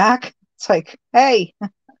grow back. It's like, hey,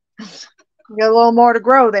 you got a little more to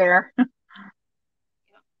grow there.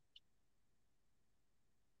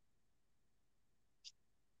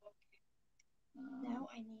 Now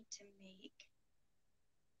I need to make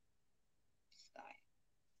sky.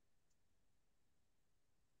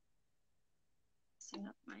 Mixing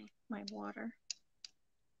up my water.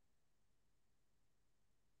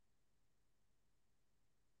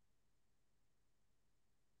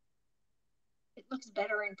 It looks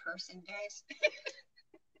better in person, guys.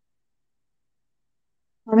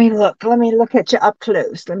 Let me look. Let me look at you up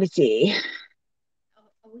close. Let me see.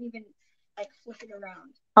 I'll even like flip it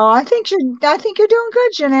around. Oh, I think you're doing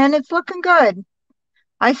good, Jeannine. It's looking good.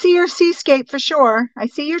 I see your seascape for sure. I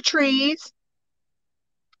see your trees.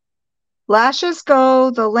 Lashes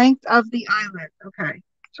go the length of the eyelid. Okay.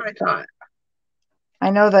 That's what I thought. I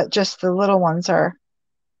know that just the little ones they're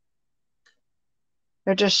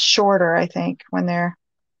just shorter, I think, when they're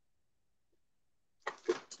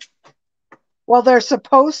well, they're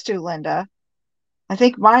supposed to, Linda. I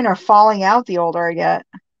think mine are falling out the older I get.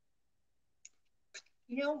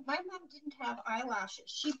 You know, my mom didn't have eyelashes.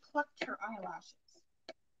 She plucked her eyelashes.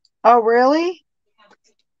 Oh, really? Yeah,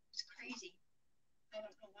 it's crazy. I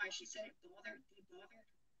don't know why. She said it bothered.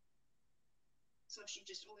 So she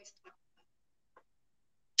just always plucked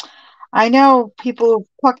I know people who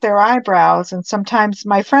pluck their eyebrows, and sometimes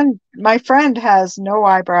my friend has no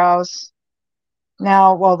eyebrows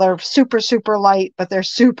now. Well, they're super, super light, but they're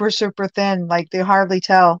super, super thin, like they hardly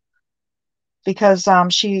tell because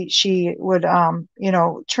she would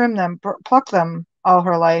trim them, pluck them all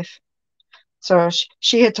her life. So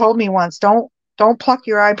she had told me once, don't pluck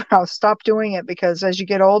your eyebrows. Stop doing it because as you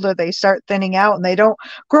get older, they start thinning out and they don't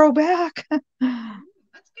grow back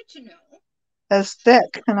That's good to know. as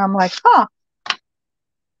thick. And I'm like, huh,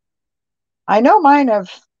 I know mine have,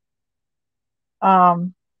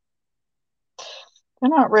 um, they're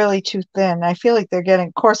not really too thin. I feel like they're getting,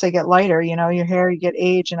 of course, they get lighter, your hair, you get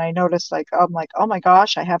age. And I notice like, I'm like, oh my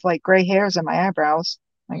gosh, I have like gray hairs in my eyebrows.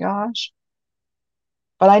 My gosh.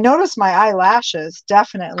 But I notice my eyelashes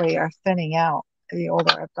definitely are thinning out the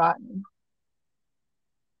older I've gotten.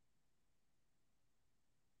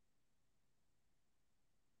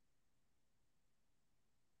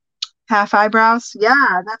 Half eyebrows.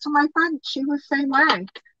 Yeah, that's what my friend, she was the same way.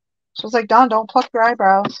 She was like, Don, don't pluck your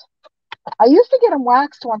eyebrows. I used to get them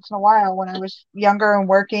waxed once in a while when I was younger and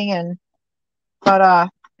working but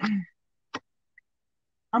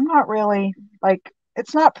I'm not really like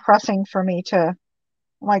it's not pressing for me to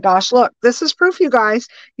oh my gosh, look, this is proof, you guys.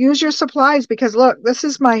 Use your supplies because look, this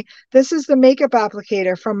is the makeup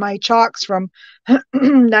applicator from my chalks from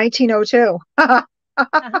 1902.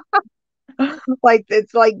 Like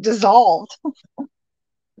it's like dissolved.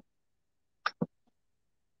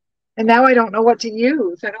 And now I don't know what to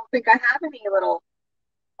use. I don't think I have any little.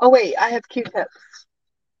 Oh wait, I have Q-tips.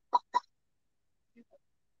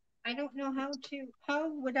 I don't know how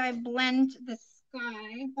would I blend the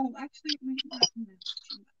sky? Oh, actually, it might not match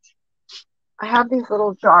too much. I have these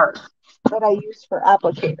little jars that I use for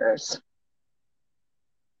applicators.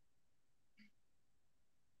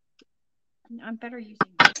 I'm better using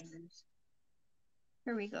my fingers.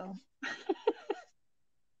 Here we go.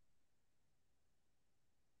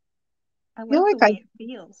 I I feel like the like I way it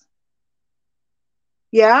feels.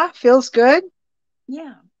 yeah, feels good.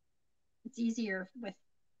 Yeah, it's easier with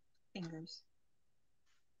fingers.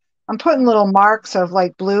 I'm putting little marks of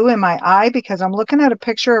like blue in my eye because I'm looking at a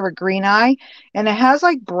picture of a green eye and it has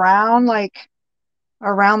like brown like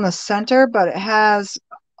around the center, but it has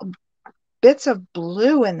bits of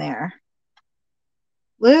blue in there.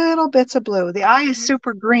 Little bits of blue. The eye is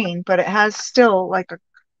super green, but it has still like a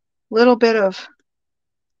little bit of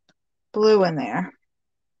blue in there.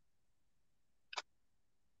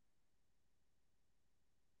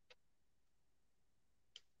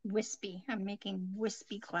 wispy. I'm making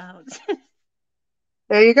wispy clouds.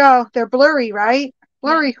 There you go. They're blurry, right?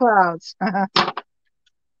 Yeah. Blurry clouds.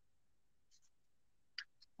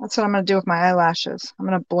 That's what I'm going to do with my eyelashes. I'm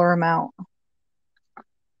going to blur them out,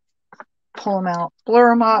 pull them out, blur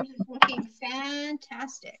them up. Yours is looking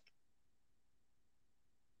fantastic.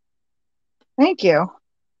 Thank you.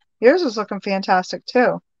 Yours is looking fantastic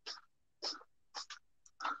too.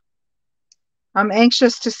 I'm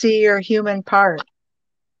anxious to see your human part.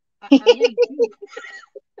 I am too.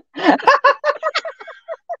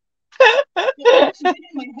 It looks good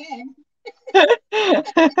in my head.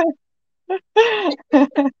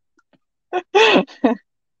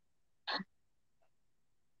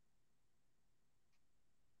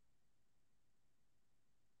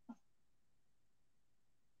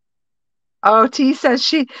 Oh, T says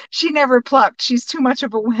she never plucked. She's too much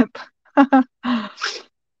of a wimp.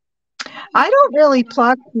 I don't really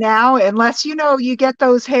pluck now unless you get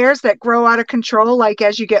those hairs that grow out of control like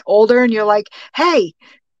as you get older and you're like, "Hey,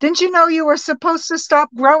 didn't you know you were supposed to stop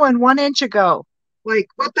growing 1 inch ago?" Like,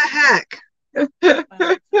 what the heck? Wow,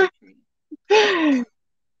 that's so true.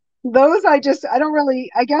 Those I don't really,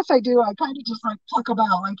 I guess I do. I kind of just like pluck them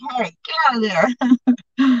out like, "Hey, get out of there."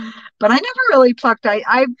 But I never really plucked.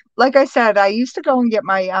 Like I said, I used to go and get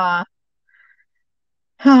my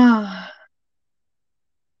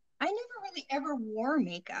I never really ever wore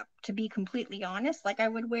makeup, to be completely honest. Like I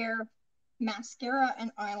would wear mascara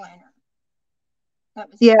and eyeliner. That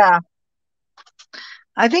was it. yeah.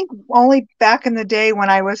 I think only back in the day when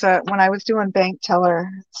I was doing bank teller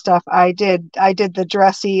stuff, I did the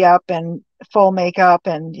dressy up and full makeup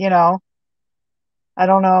and I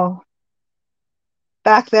don't know.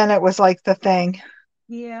 Back then it was like the thing.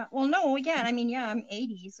 Yeah. Well, no, yeah. I mean, yeah, I'm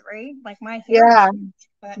 80s, right? Like my hair Yeah, changed,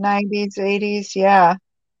 but 90s, 80s, yeah.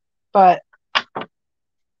 But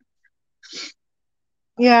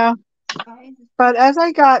yeah, guys, but as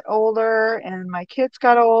I got older and my kids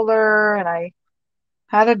got older and I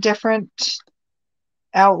had a different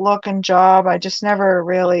outlook and job, I just never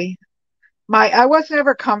really my I was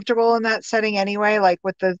never comfortable in that setting anyway, like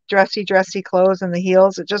with the dressy clothes and the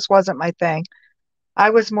heels. It just wasn't my thing. I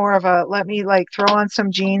was more of a let me like throw on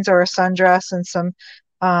some jeans or a sundress and some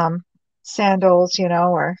um sandals,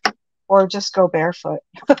 or just go barefoot.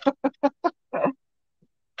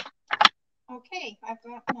 okay, I've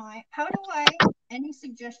got my. How do I? Any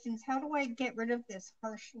suggestions? How do I get rid of this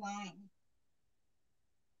harsh line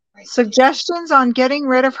right here? Suggestions on getting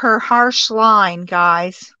rid of her harsh line,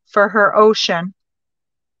 guys, for her ocean.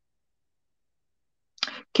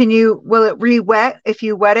 Will it re-wet if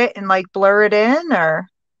you wet it and like blur it in or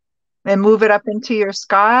and move it up into your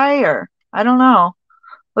sky or I don't know.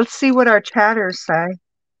 Let's see what our chatters say.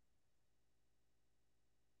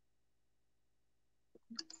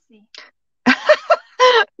 Let's see.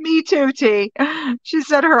 Me too, T. She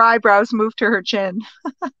said her eyebrows moved to her chin.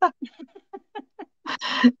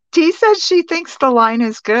 T says she thinks the line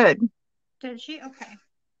is good. Did she? Okay.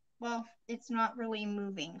 Well, it's not really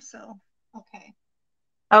moving, so okay.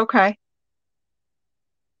 Okay.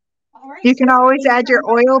 All right. You So can I'm always gonna add your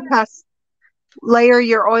turn my color. layer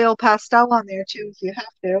your oil pastel on there too if you have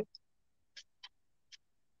to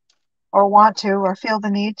or want to or feel the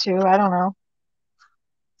need to. I don't know.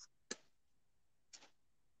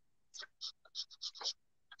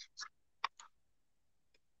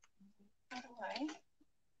 How do I?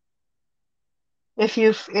 If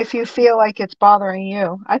you feel like it's bothering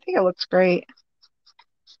you. I think it looks great.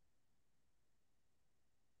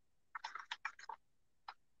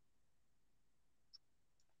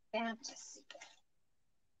 Fantasy.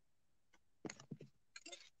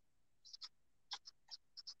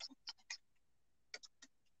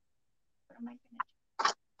 What am I gonna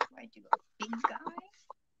do? Do I do a big guy?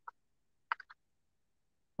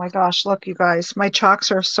 My gosh, look, you guys, my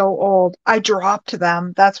chalks are so old. I dropped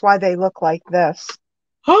them. That's why they look like this.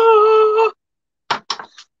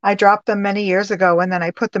 I dropped them many years ago and then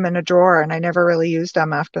I put them in a drawer and I never really used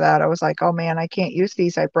them after that. I was like, oh man, I can't use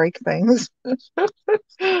these. I break things.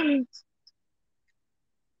 think.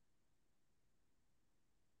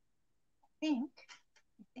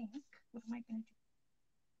 I think. What am I gonna do?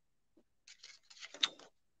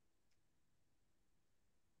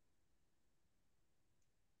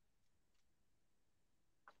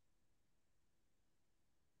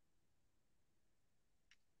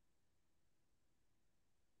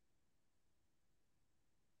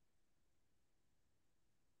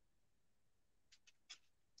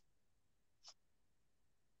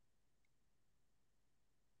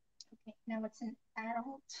 Okay, now it's an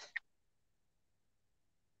adult,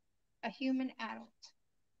 a human adult.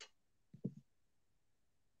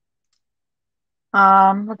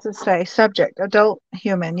 What's it say? Subject, adult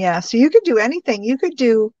human. Yeah. So you could do anything. You could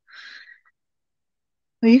do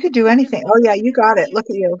Is this anything. Oh one yeah, going to you be got okay it. if Look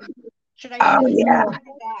at you. should I do Oh the yeah. girl or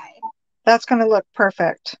the guy? That's gonna look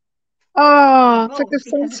perfect. Oh, it's like Both a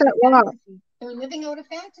because it's sunset a walk, fantasy. They're living out a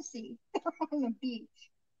fantasy on the beach.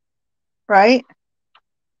 right?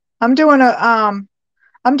 I'm doing a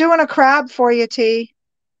I'm doing a crab for you, T.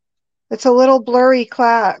 It's a little blurry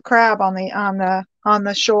crab on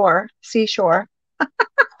the shore, seashore.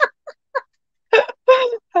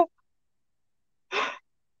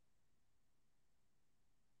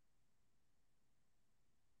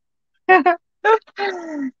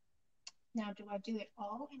 Now, do I do it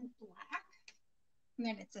all in black? And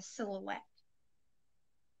then it's a silhouette.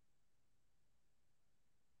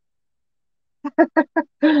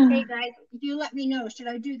 Hey guys, you let me know. Should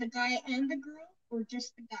I do the guy and the girl or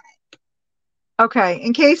just the guy? Okay,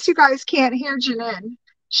 in case you guys can't hear Jeannine,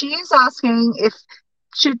 she is asking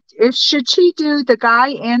if she do the guy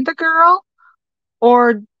and the girl,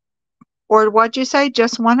 or what'd you say,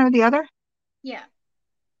 just one or the other? Yeah,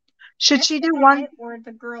 Should just she the do one? guy or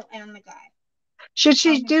the girl and the guy. Should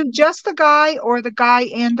How she many? do just the guy or the guy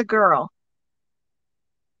and the girl?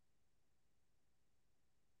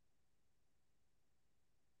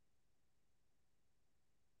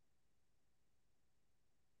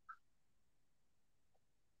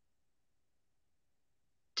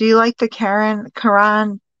 Do you like the Karen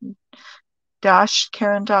Dash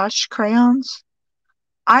crayons?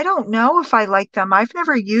 I don't know if I like them. I've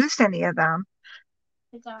never used any of them.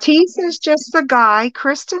 The guy. T says just the guy.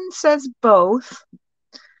 Kristen says both.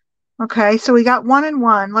 Okay, so we got one and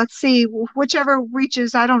one. Let's see, whichever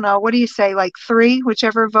reaches, I don't know. What do you say? Like three?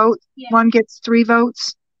 Whichever vote Yeah. one gets 3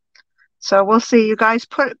 votes. So we'll see. You guys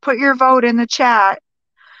put your vote in the chat.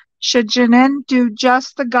 Should Jeannine do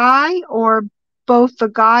just the guy or both the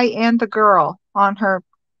guy and the girl on her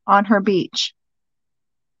beach?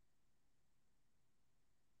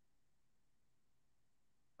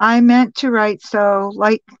 I meant to write so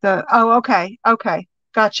like the oh okay, okay.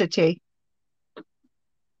 Gotcha, T.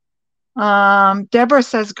 Deborah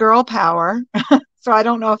says girl power. So I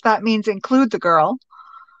don't know if that means include the girl.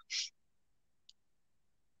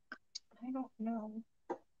 I don't know.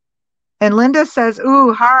 And Linda says,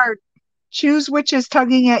 ooh, hard. Choose which is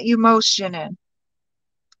tugging at you most, Jeannine.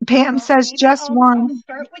 Pam Well, says maybe just I'll one.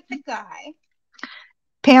 start with the guy.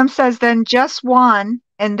 Pam says then just one,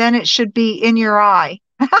 and then it should be in your eye.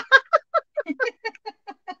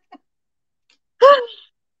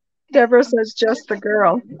 Okay, Deborah I'm gonna says start just the with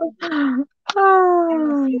girl. one and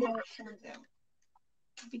we'll Oh. see how it turns out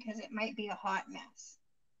because it might be a hot mess.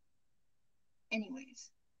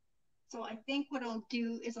 Anyways, so I think what I'll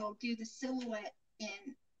do is I'll do the silhouette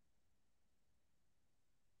in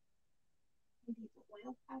maybe the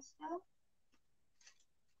oil pastel.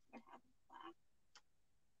 I have black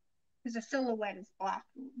because the silhouette is black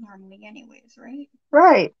normally, anyways, right?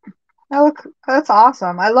 Right. That's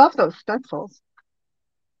awesome. I love those stencils.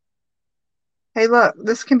 Hey, look,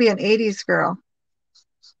 this can be an 80s girl.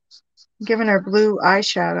 I'm giving her blue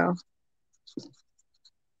eyeshadow.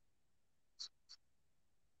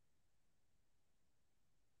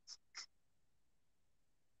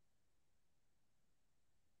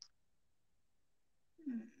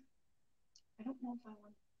 Hmm. I don't know if I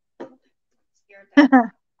want. I'm scared that I'll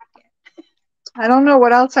crack it. I don't know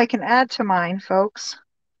what else I can add to mine, folks.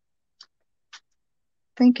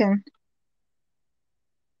 Thinking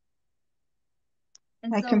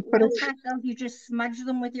And I so can put it. oil pastels, you just smudge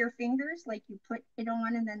them with your fingers, like you put it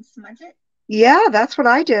on and then smudge it. Yeah, that's what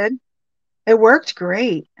I did. It worked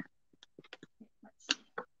great. Let's see.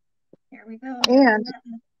 Here we go. And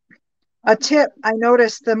a Oh, tip, I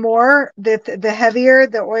noticed the heavier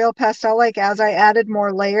the oil pastel, like as I added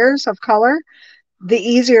more layers of color, the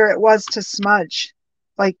easier it was to smudge,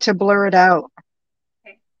 like to blur it out.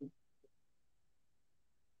 okay.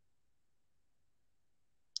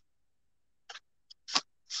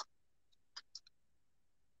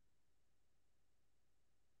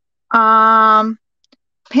 Um,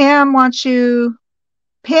 Pam wants you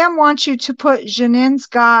Pam wants you to put Jeannine's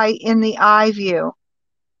guy in the eye view.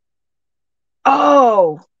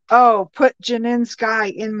 Oh, put Jeannine's guy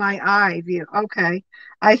in my eye view. Okay.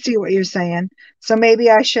 I see what you're saying. So maybe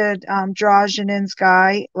I should draw Jeannine's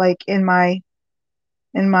guy like in my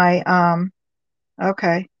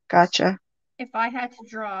okay, gotcha. If I had to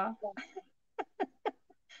draw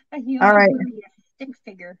a All human, it right. would be a stick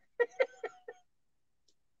figure.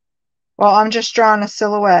 Well, I'm just drawing a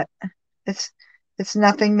silhouette. It's it's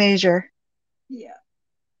nothing major. Yeah.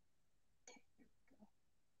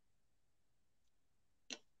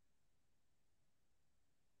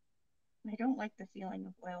 don't like the feeling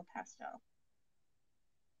of oil pastel.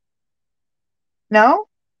 No?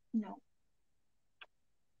 No,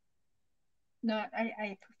 not.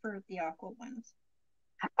 I prefer the aqua ones.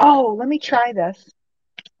 Oh, let me try this.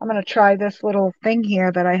 I'm going to try this little thing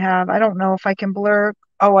here that I have. I don't know if I can blur.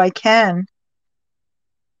 Oh, I can.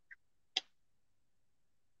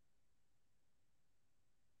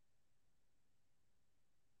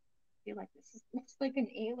 I feel like this is looks like an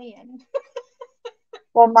alien.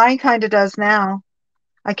 Well, mine kind of does now.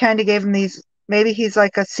 I kind of gave him these. Maybe he's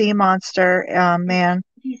like a sea monster man.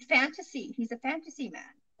 He's fantasy. He's a fantasy man.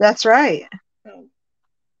 That's right. So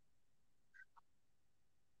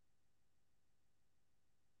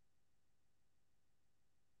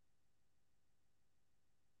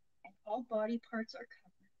and all body parts are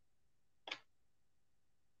covered.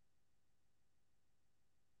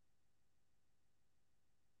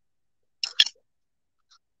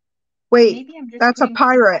 Wait, Maybe I'm just that's a putting too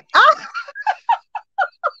pirate. much on.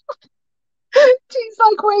 She's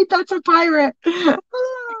like, wait, that's a pirate. The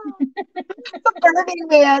Burning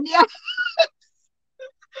Man. Yeah.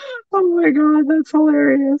 Oh my God, that's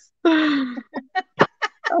hilarious.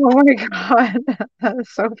 Oh my God, that is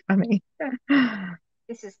so funny.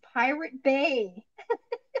 This is Pirate Bay.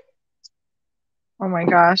 Oh my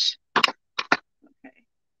gosh, Okay.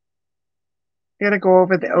 I gotta go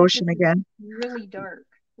over I the feel like ocean this is again. really dark.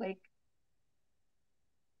 Like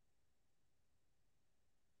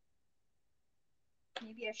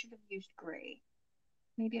maybe I should have used gray.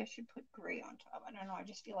 Maybe I should put gray on top. I don't know. I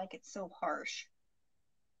just feel like it's so harsh.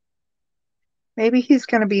 Maybe he's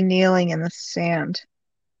gonna be kneeling in the sand.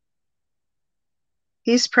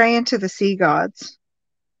 He's praying to the sea gods.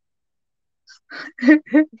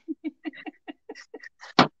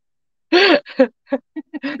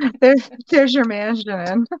 There's your man,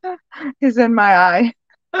 Jeannine. He's in my eye.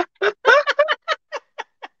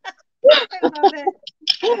 I love it.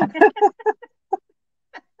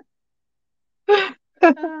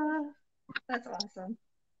 Uh, that's awesome.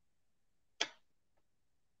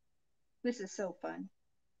 This is so fun.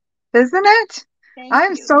 Isn't it? Thank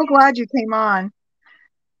I'm you. so glad you came on.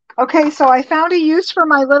 Okay, so I found a use for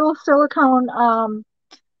my little silicone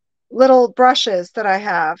little brushes that I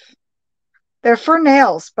have. They're for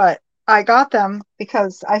nails, but I got them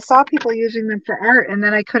because I saw people using them for art and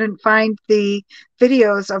then I couldn't find the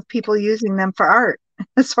videos of people using them for art.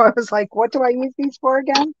 So I was like, what do I use these for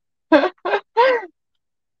again?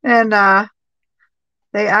 And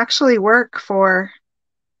they actually work for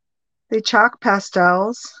the chalk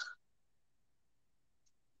pastels.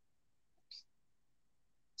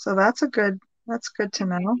 So that's good to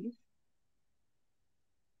know.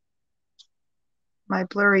 My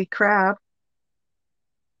blurry crab.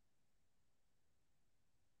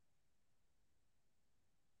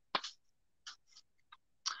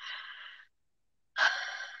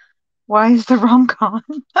 Why is the rum gone?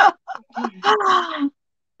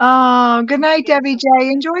 Oh, good night, Getting Debbie so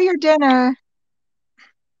J. Enjoy excited. your dinner.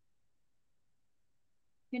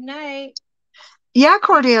 Good night. Yeah,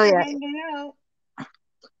 Thanks for Cordelia. hanging out.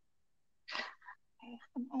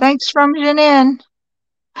 I'm almost Thanks done. from Jeannine.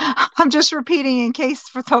 I'm just repeating in case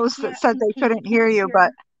for those that Yeah, said in they case you couldn't hear can't you,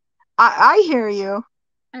 but hear. I hear you.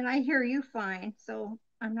 And I hear you fine, so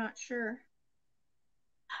I'm not sure.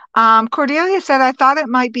 Cordelia said, I thought it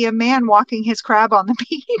might be a man walking his crab on the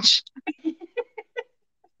beach.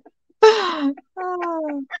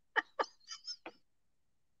 Oh,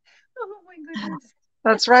 Oh my goodness.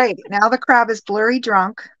 that's right. Now the crab is blurry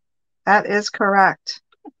drunk. That is correct.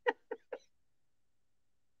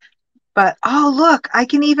 But oh, look, I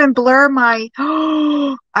can even blur my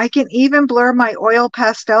I can even blur my oil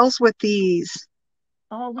pastels with these.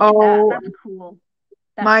 Oh, look at that. Oh That's cool.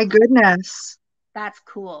 That's my cool. goodness. That's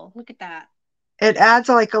cool. Look at that. It adds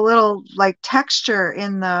like a little like texture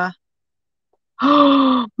in the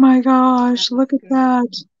oh my That gosh, look looks at good.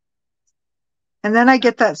 that. And then I That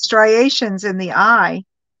get that striations in the eye.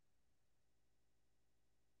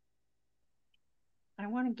 I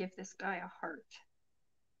want to give this guy a heart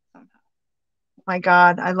somehow. My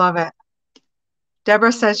God, I love it.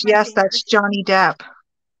 Deborah I'm gonna says, put my yes, that's fingers. Johnny Depp.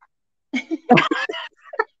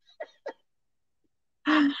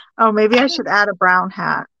 Oh, maybe I should add a brown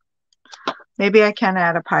hat. Maybe I can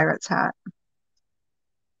add a pirate's hat.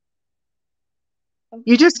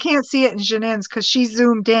 You Okay. just can't see it in Jeanine's because she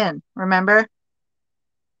zoomed in, remember?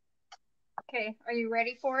 Okay. Are you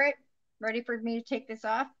ready for it? Ready for me to take this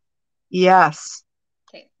off? Yes.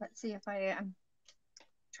 Okay. Let's see if I am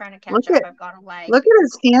trying to Look catch up. at I've got a lag look at here.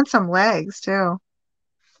 his handsome legs too.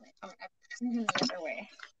 I'm gonna move the other way.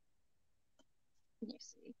 Can you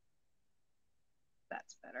see?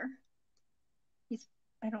 That's better. He's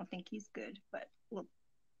I don't think he's good, but look.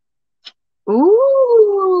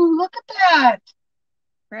 Ooh, look at that.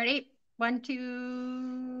 Ready? One,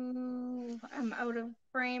 two. I'm out of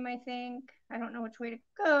frame, I think. I don't know which way to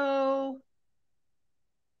go.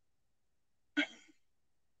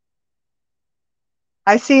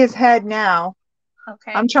 I see his head now. I'm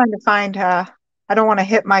Okay. trying to find I don't want to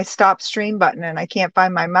hit my stop stream button and I can't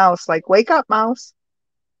find my mouse. Like, wake up, mouse.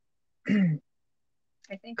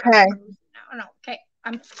 I think I Okay. can lose it now. No, okay.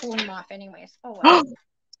 I'm pulling him off anyways. Oh well.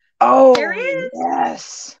 There he Oh, is.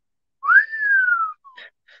 yes.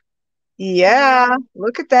 And we Yeah, all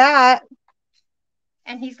look at that.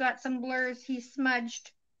 and he's got some blurs. He's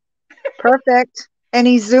smudged. Perfect. And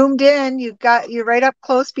he zoomed in. You're right up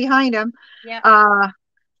close behind him. Yep. Uh,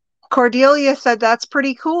 Cordelia said that's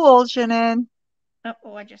pretty cool, Jeannine.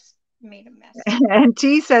 Oh, I just made a mess. And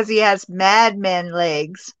T says he has madman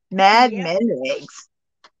legs. Yep. Madman legs.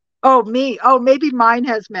 Oh, me. Oh, maybe mine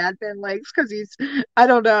has madman legs because I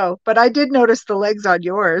don't know. But I did notice the legs on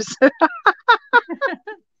yours.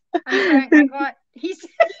 I'm trying. I got. He's.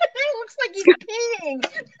 It looks like he's peeing.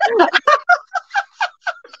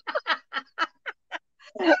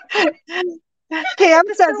 Pam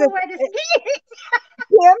The says it. silhouette is peeing.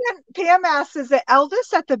 Pam asks, is it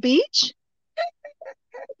Elvis at the beach?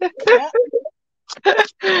 Yep.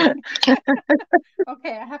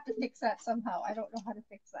 Okay, I have to fix that somehow. I don't know how to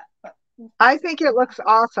fix that, but we'll I fix it think it somehow. looks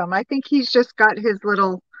awesome. I think he's just got his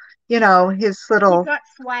little, his He's little, got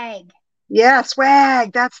swag. yeah,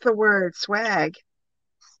 swag. That's the word, swag.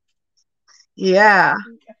 Yeah,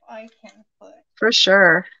 See if I can put. for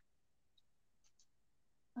sure.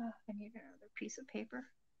 Oh, I need another piece of paper.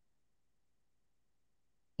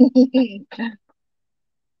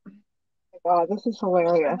 Oh, this is I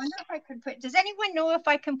hilarious. wonder if I could put. Does anyone know if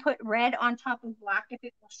I can put red on top of black if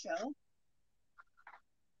it will show?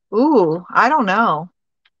 Ooh, I don't know.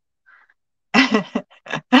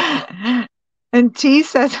 And T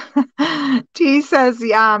says,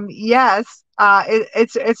 yes.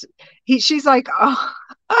 She's like, oh,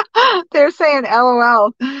 they're saying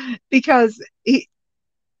LOL because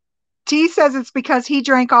T says it's because he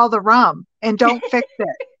drank all the rum and don't fix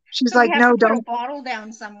it. She's So we like, have to no, put a bottle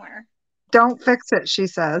down somewhere. don't fix it, she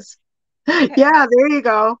says. Okay. Yeah, there you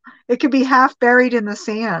go. It could be half buried in the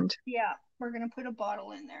sand. Yeah, we're gonna put a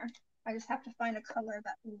bottle in there. I just have to find a color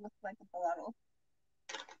that will look like a bottle.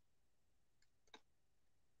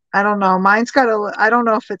 I don't know. I don't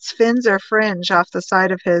know if it's fins or fringe off the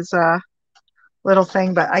side of his little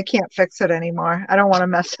thing, but I can't fix it anymore. I don't want to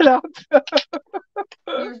mess it up.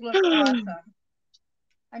 Yours looks awesome.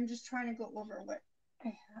 I'm just trying to go over what I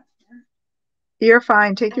have here. You're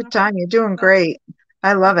fine. Take your Okay. time. You're doing Oh, great.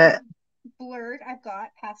 I love okay. it. Blurred, I've got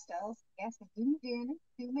pastels. Yes, zoomed in,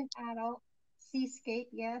 human adult, seascape,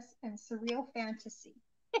 yes, and surreal fantasy.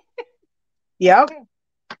 Yep. Okay,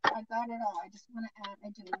 I got it all. I just want to add. I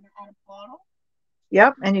do want to add a bottle.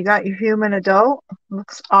 Yep. And you got your human adult.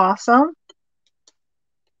 Looks awesome.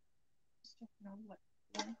 Just don't know what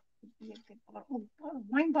one would be a good bottle. Oh,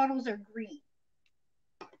 wine bottles are green.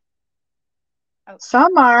 Okay.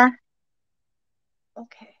 Some are.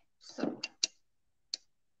 Okay, so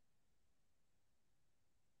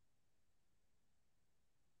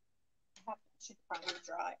I should probably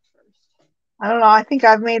draw it first. I don't know. I think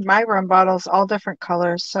I've made my rum bottles all different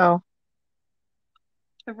colors. So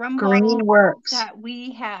The rum green bottle works. that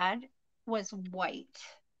we had was white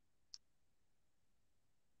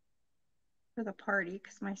for the party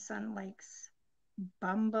because my son likes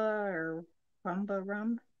Bumba or Bumba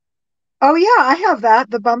rum. Oh, yeah. I have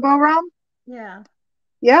that. The Bumbo rum. Yeah.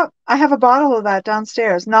 Yep. I have a bottle of that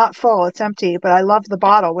downstairs. Not full. It's empty, but I love the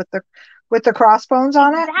bottle with the crossbones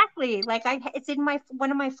on it. Exactly. Like it's in my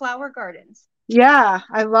one of my flower gardens. Yeah,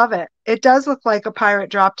 I love it. It does look like a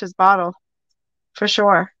pirate dropped his bottle for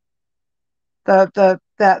sure. That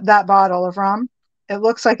bottle of rum. It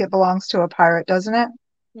looks like it belongs to a pirate, doesn't it?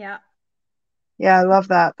 Yeah. Yeah, I love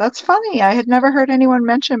that. That's funny. I had never heard anyone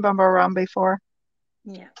mention Bumbo rum before.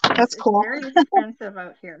 Yeah. That's It's cool. very expensive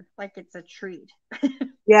out here. Like it's a treat.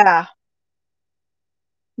 Yeah.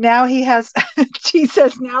 Now he has, she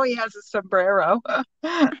says now he has a sombrero.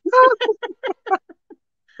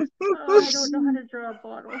 Oh, I don't know how to draw a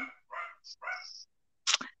bottle.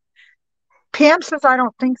 Pam says, I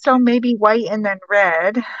don't think so. Maybe white and then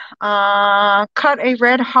red. Cut a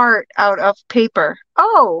red heart out of paper.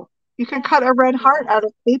 Oh, you can Yeah, cut a I can red do heart that. out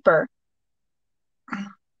of paper.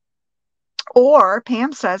 Or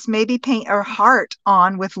Pam says, maybe paint a heart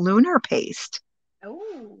on with lunar paste.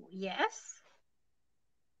 Oh, yes.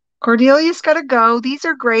 Cordelia's got to go. These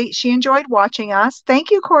are great. She enjoyed watching us.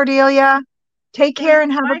 Thank you, Cordelia. Take care Thanks.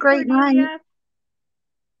 and have a Bye, great night. Cordelia.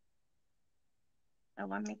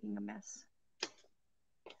 Oh, I'm making a mess.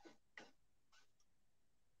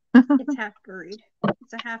 It's half buried.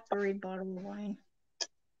 It's a half buried bottle of wine.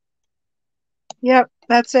 Yep,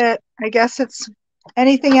 that's it. I guess it's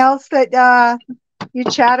anything else that you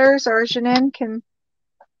chatters or Jeannine can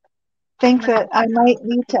think that I might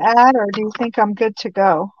need to add, or do you think I'm good to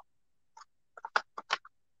go?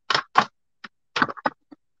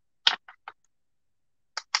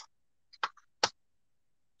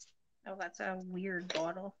 Oh, that's a weird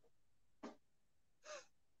bottle.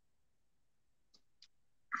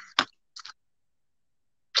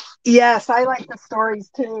 Yes, I like the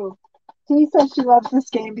stories too. She says she loves this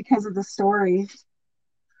game because of the stories.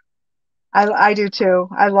 I do too.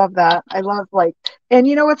 I love that. I love like, and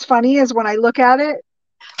you know what's funny is when I look at it,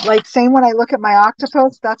 like same when I look at my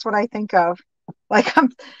octopus, that's what I think of. Like I'm,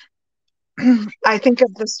 I think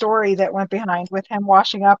of the story that went behind with him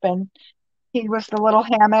washing up and he was the little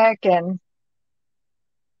hammock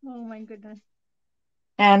Oh my goodness.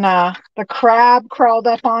 and the crab crawled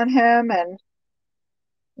up on him and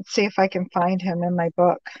let's see if I can find him in my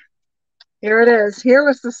book. Here it is. Here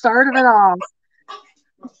was the start of it all.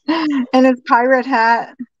 And his pirate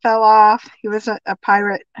hat fell off. He was a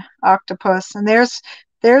pirate octopus. And there's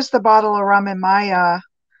the bottle of rum in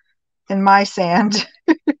my sand.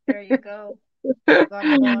 There you go. I got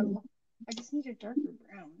a bottle. I just need a darker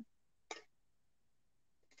brown.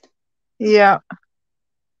 Yeah.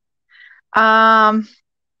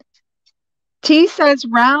 T says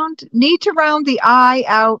need to round the eye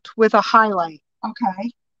out with a highlight.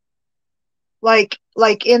 Okay. Like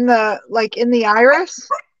in the iris?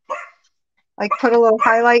 Like put a little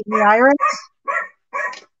highlight in the iris?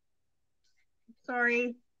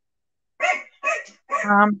 Sorry.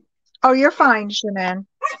 Oh, you're fine, Jeannine.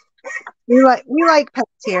 We like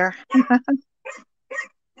pets here. They're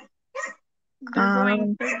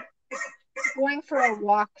going for a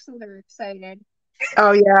walk, so they're excited.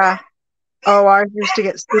 Oh yeah. Oh, ours used to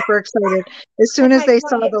get super excited as soon as they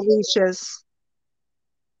saw the leashes.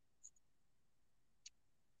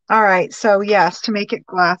 All right, so yes, to make it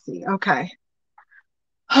glassy. Okay.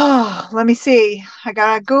 Oh, let me see. I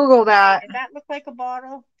gotta Google that. Does that look like a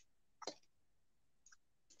bottle?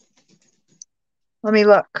 Let me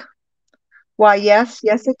look. Why, yes,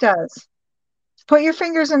 it does. Put your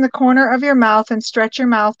fingers in the corner of your mouth and stretch your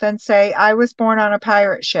mouth, then say, I was born on a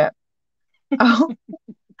pirate ship. Oh,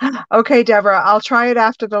 okay, Deborah, I'll try it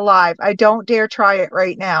after the live. I don't dare try it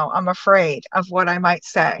right now. I'm afraid of what I might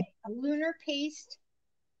say. A lunar paste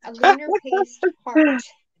heart.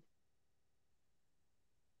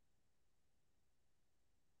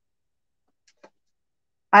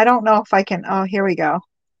 I don't know if I can. Oh, here we go.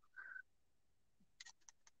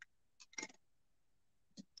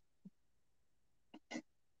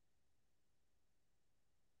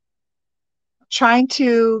 Trying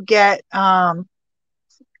to get my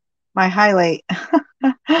highlight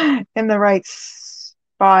in the right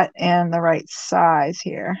spot and the right size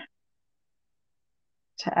here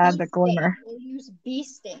to add the glimmer. We'll use bee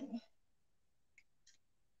sting.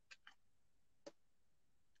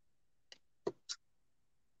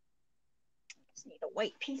 Just need a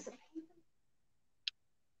white piece of paper.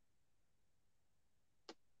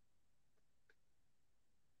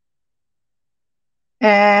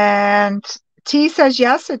 And T says,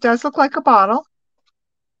 yes, it does look like a bottle.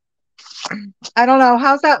 I don't know.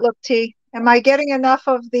 How's that look, T? Am I getting enough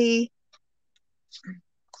of the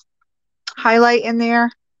highlight in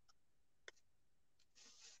there?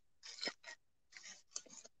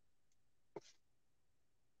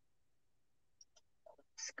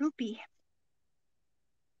 Scoopy.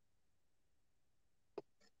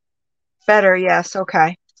 Better, yes.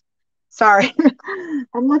 Okay. Sorry.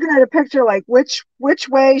 I'm looking at a picture like which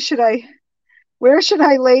way where should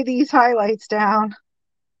I lay these highlights down?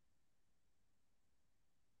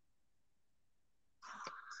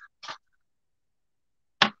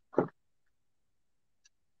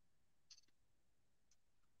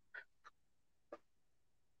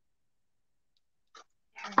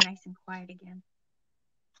 Nice and quiet again.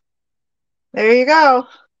 There you go.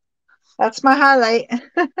 That's my highlight.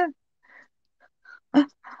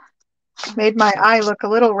 Made my eye look a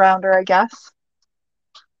little rounder, I guess.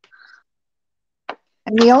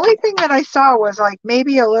 And the only thing that I saw was like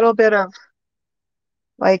maybe a little bit of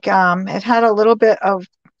like it had a little bit of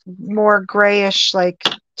more grayish like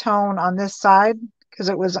tone on this side because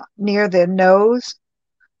it was near the nose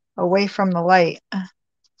away from the light.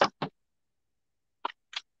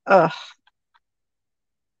 Ugh.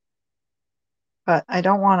 But I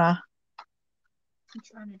don't want to. I'm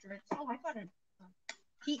trying to drink. Oh, I got a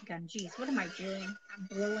heat gun. Jeez, what am I doing? I'm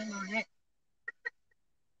blowing on it.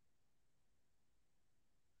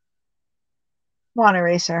 Come on,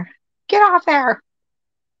 eraser. Get off there.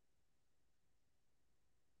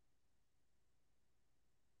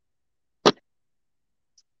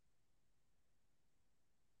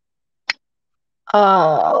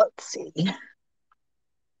 Let's see. Look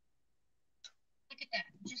at that.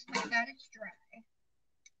 Just like that, it's dry.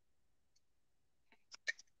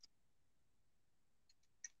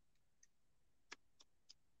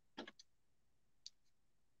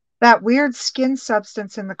 That weird skin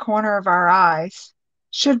substance in the corner of our eyes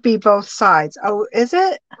should be both sides. Oh, is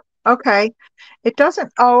it? Okay. It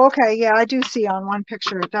doesn't. Oh, okay. Yeah, I do see on one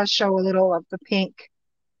picture it does show a little of the pink.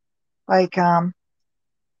 Like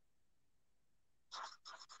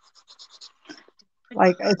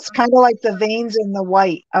like it's kind of like the veins in the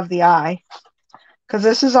white of the eye. Because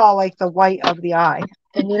this is all like the white of the eye.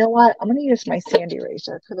 And you know what? I'm gonna use my sand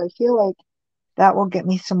eraser because I feel like that will get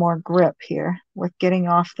me some more grip here with getting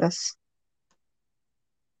off this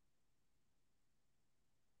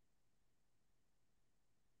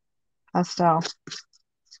pastel.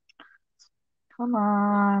 Come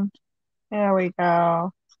on. There we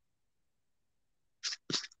go.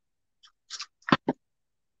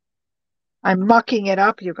 I'm mucking it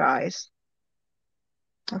up, you guys.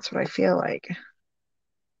 That's what I feel like.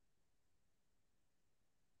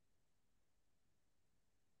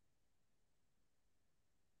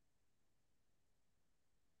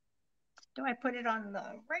 Do I put it on the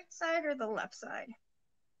right side or the left side?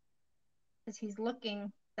 Because he's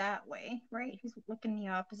looking that way, right? He's looking the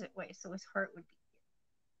opposite way, so his heart would be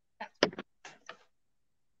here.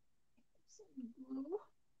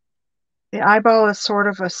 The eyeball is sort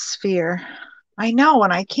of a sphere. I know,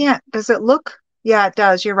 and I can't. Does it look? Yeah, it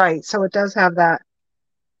does. You're right. So it does have that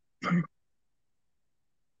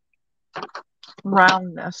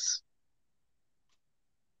roundness.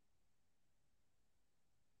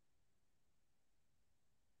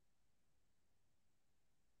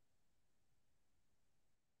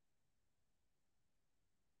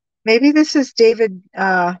 Maybe this is David.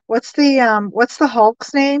 What's the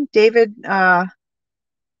Hulk's name? David.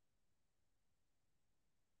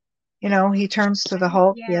 He turns to the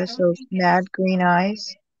Hulk. He Yeah, I has don't those think it's mad green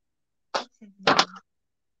eyes. What's his name?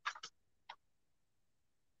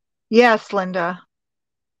 Yes, Linda.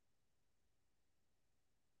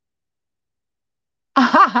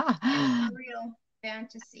 Real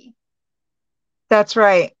fantasy. That's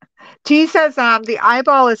right. T says the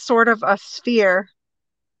eyeball is sort of a sphere.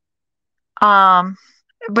 Um,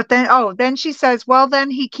 but then she says, well, then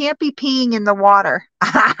he can't be peeing in the water.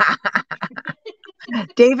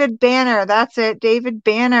 David Banner, that's it. David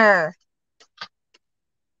Banner.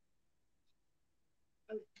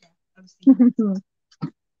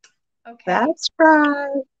 Okay. That's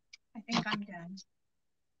right. I think I'm done.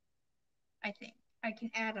 I think I can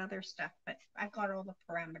add other stuff, but I've got all the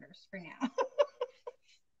parameters for now.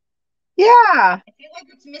 Yeah. I feel like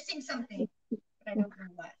it's missing something, but I don't know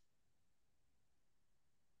what.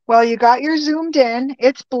 Well, you got your zoomed in.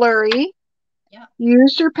 It's blurry. Yeah. You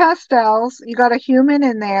used your pastels. You got a human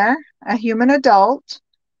in there, a human adult.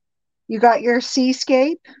 You got your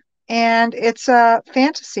seascape, and it's a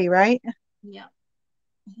fantasy, right? Yeah.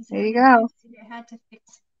 There you go. I had to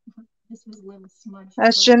fix. This was a little smudged.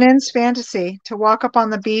 That's Jeannine's fantasy, to walk up on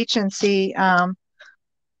the beach and see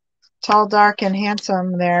tall, dark, and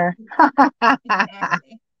handsome there.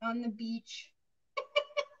 Exactly. On the beach.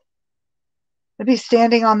 To be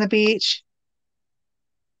standing on the beach.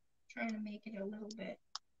 Trying to make it a little bit.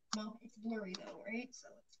 Well, it's blurry though, right? So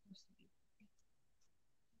it's supposed to be.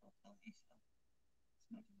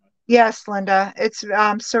 Yes, Linda. It's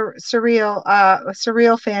surreal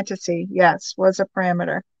fantasy. Yes, was a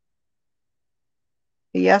parameter.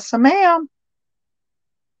 Yes, ma'am.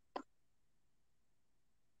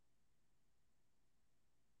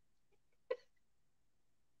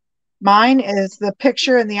 Mine is the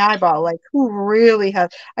picture in the eyeball. Like, who really has?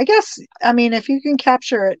 I guess, I mean, if you can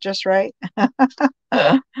capture it just right.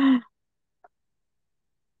 Yours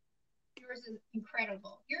is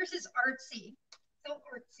incredible. Yours is artsy. So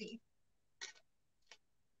artsy.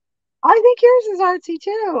 I think yours is artsy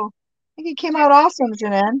too. I think it came out awesome,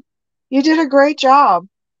 Jeannine. You did a great job.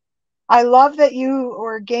 I love that you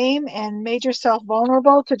were game and made yourself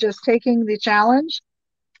vulnerable to just taking the challenge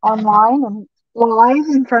online and live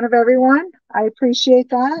in front of everyone. I appreciate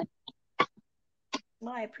that.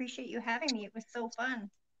 Well, I appreciate you having me. It was so fun.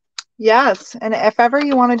 Yes, and if ever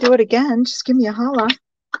you want to do it again, just give me a holla.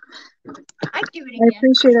 I'd do it I again.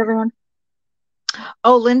 appreciate everyone.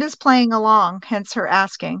 Oh, Linda's playing along, hence her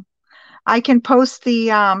asking. I can post the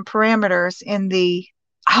parameters in the.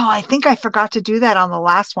 Oh, I think I forgot to do that on the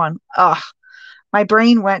last one. Ugh, my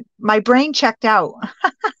brain checked out.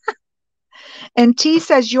 And T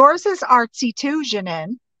says yours is artsy too,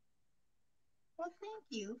 Jeannine. Well, thank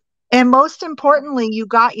you. And most importantly, you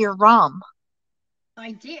got your rum.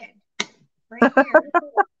 I did. Right here.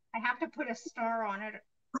 I have to put a star on it.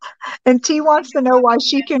 And T You see, wants to I've know got why my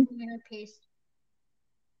she best can. lunar paste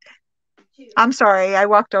too. I'm sorry, I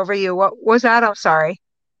walked over you. What was that? I'm sorry.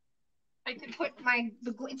 I can put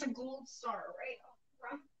it's a gold star, right?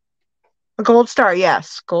 A gold star,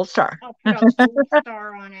 yes, gold star. I'll put a gold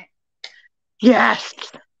star on it. Yes.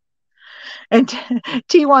 And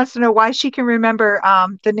T wants to know why she can remember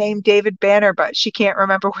the name David Banner, but she can't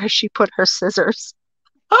remember where she put her scissors.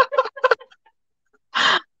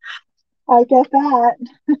 I get that.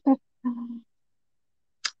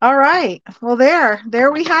 All right. Well,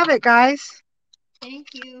 there we have it, guys. Thank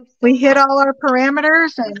you so We hit much. all our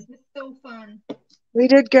parameters This and was so fun. we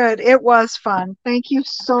did good. It was fun. Thank you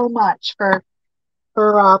so much for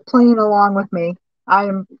playing along with me.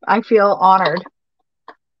 I feel honored.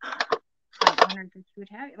 I'm honored that you would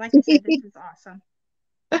have it. Like I said, this is awesome.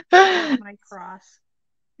 There's my cross.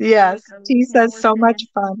 There we Yes, go. T Now says we're so much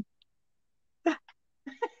finished. fun.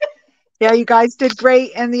 Yeah, you guys did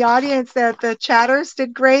great, and the audience, that the chatters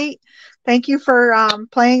did great. Thank you for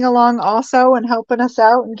playing along also and helping us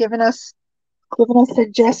out and giving us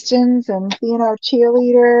suggestions and being our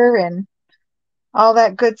cheerleader and all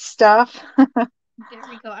that good stuff. There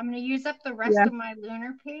we go. I'm going to use up the rest Yeah, of my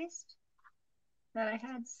lunar paste that I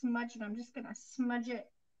had smudged, and I'm just going to smudge it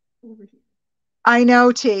over here. I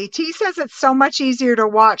know, T. T says it's so much easier to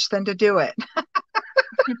watch than to do it.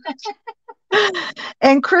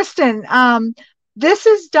 And Kristen, this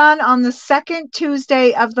is done on the second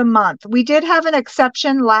Tuesday of the month. We did have an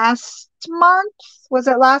exception last month. Was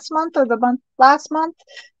it last month or the month last month?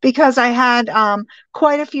 Because I had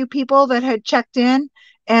quite a few people that had checked in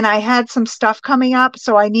and I had some stuff coming up.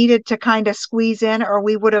 So I needed to kind of squeeze in or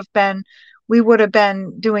we would have been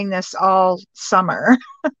doing this all summer.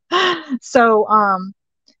 So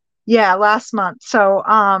yeah, last month.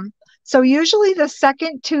 So usually the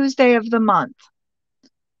second Tuesday of the month.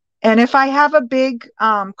 And if I have a big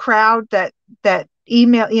crowd that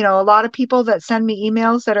email, a lot of people that send me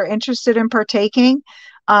emails that are interested in partaking,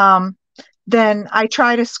 um, then I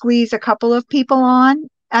try to squeeze a couple of people on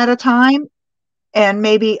at a time, and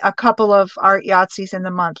maybe a couple of art Yahtzees in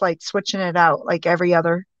the month, like switching it out like every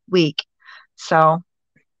other week. So,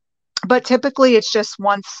 but typically it's just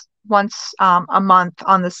once a month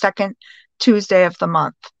on the second Tuesday of the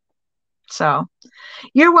month. So.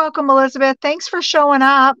 You're welcome, Elizabeth. Thanks for showing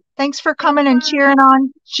up. Thanks for So coming and fun. cheering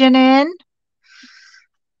on Jeannine.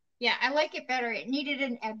 Yeah, I like it better. It needed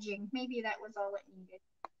an edging. Maybe that was all it needed.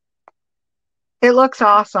 It looks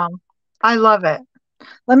awesome. I love it.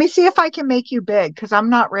 Let me see if I can make you big because I'm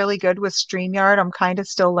not really good with StreamYard. I'm kind of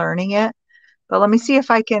still learning it. But let me see if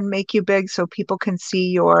I can make you big so people can see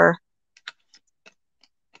your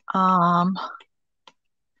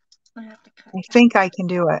I have to cut I that. think I can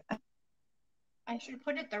do it. I should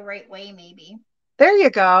put it the right way, maybe. There you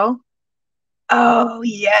go. Oh,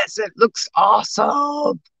 yes, it looks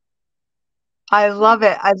awesome. I love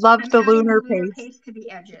it. I love I'm the adding the lunar lunar paste. paste to the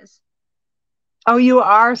edges Oh, you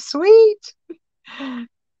are sweet.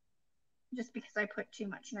 just because I put too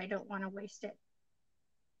much and I don't want to waste it.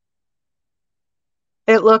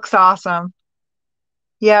 It looks awesome.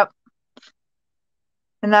 Yep.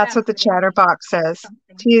 And that's what the Absolutely chatterbox says.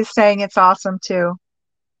 something. He is saying it's awesome too.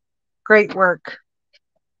 Great work.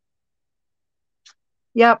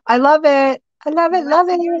 Yep. I love it. I love it. Well, let's Love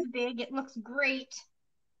see yours it. big. It looks great.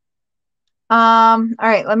 All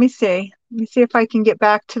right, let me see. Let me see if I can get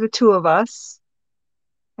back to the two of us.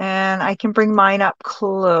 And I can bring mine up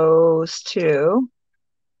close too.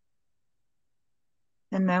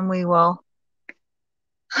 And then we will.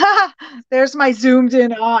 There's my zoomed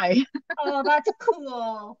in eye. Oh, that's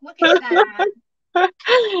cool. Look at that.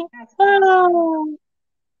 That's awesome. Oh,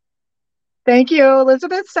 thank you.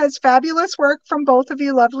 Elizabeth says fabulous work from both of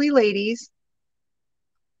you lovely ladies.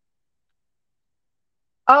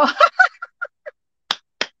 Oh,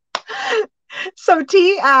 so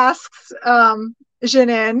T asks,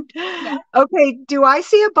 Jeannine, Yeah. okay, do I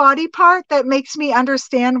see a body part that makes me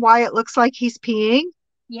understand why it looks like he's peeing?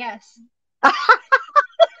 Yes.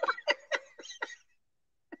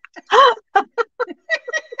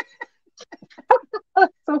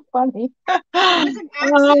 That's so funny. It was an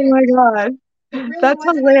Oh accident. my God. It really That's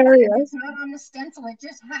was an accident. It's hilarious. not on the stencil. It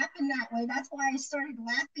just happened that way. That's why I started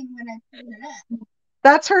laughing when I pulled it up.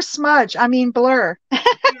 That's her smudge. I mean, blur.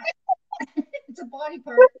 Yeah. It's a body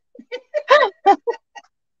part.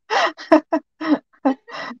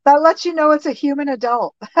 That lets you know it's a human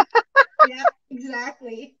adult. Yeah,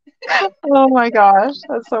 exactly. Oh my gosh,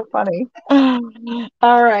 that's so funny.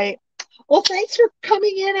 All right. Well, thanks for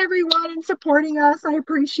coming in, everyone, and supporting us. I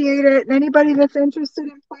appreciate it. And anybody that's interested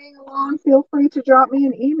in playing along, feel free to drop me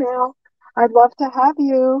an email. I'd love to have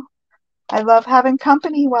you. I love having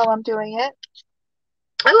company while I'm doing it.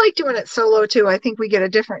 I like doing it solo too. I think we get a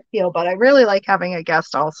different feel, but I really like having a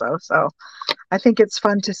guest also. So I think it's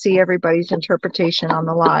fun to see everybody's interpretation on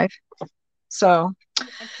the live. So,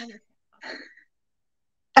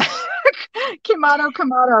 Kamato.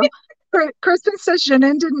 Kristen says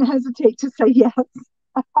Jeannine didn't hesitate to say yes.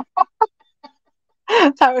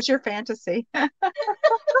 That was your fantasy.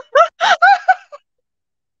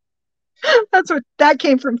 That's what that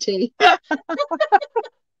came from T.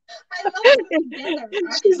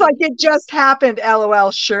 She's like, it just happened.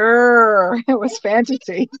 LOL. Sure. It was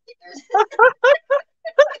fantasy.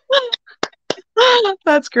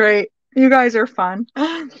 That's great. You guys are fun.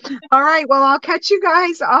 All right. Well, I'll catch you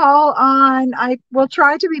guys all on. I will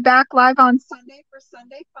try to be back live on Sunday for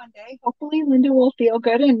Sunday Fun Day. Hopefully, Linda will feel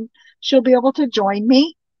good and she'll be able to join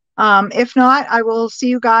me. If not, I will see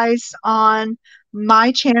you guys on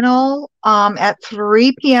my channel at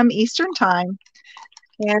 3 p.m. Eastern Time.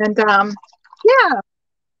 And yeah,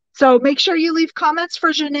 so make sure you leave comments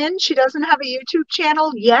for Jeannine. She doesn't have a YouTube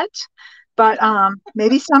channel yet, but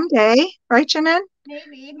maybe someday, right, Jeannine?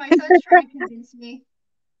 Maybe. My son's trying to convince me.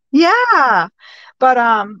 Yeah,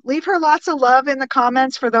 but leave her lots of love in the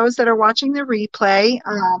comments for those that are watching the replay.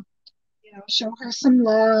 Show her some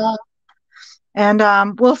love, and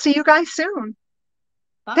we'll see you guys soon.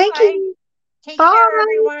 Bye. Thank you. Take Bye. care,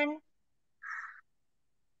 everyone.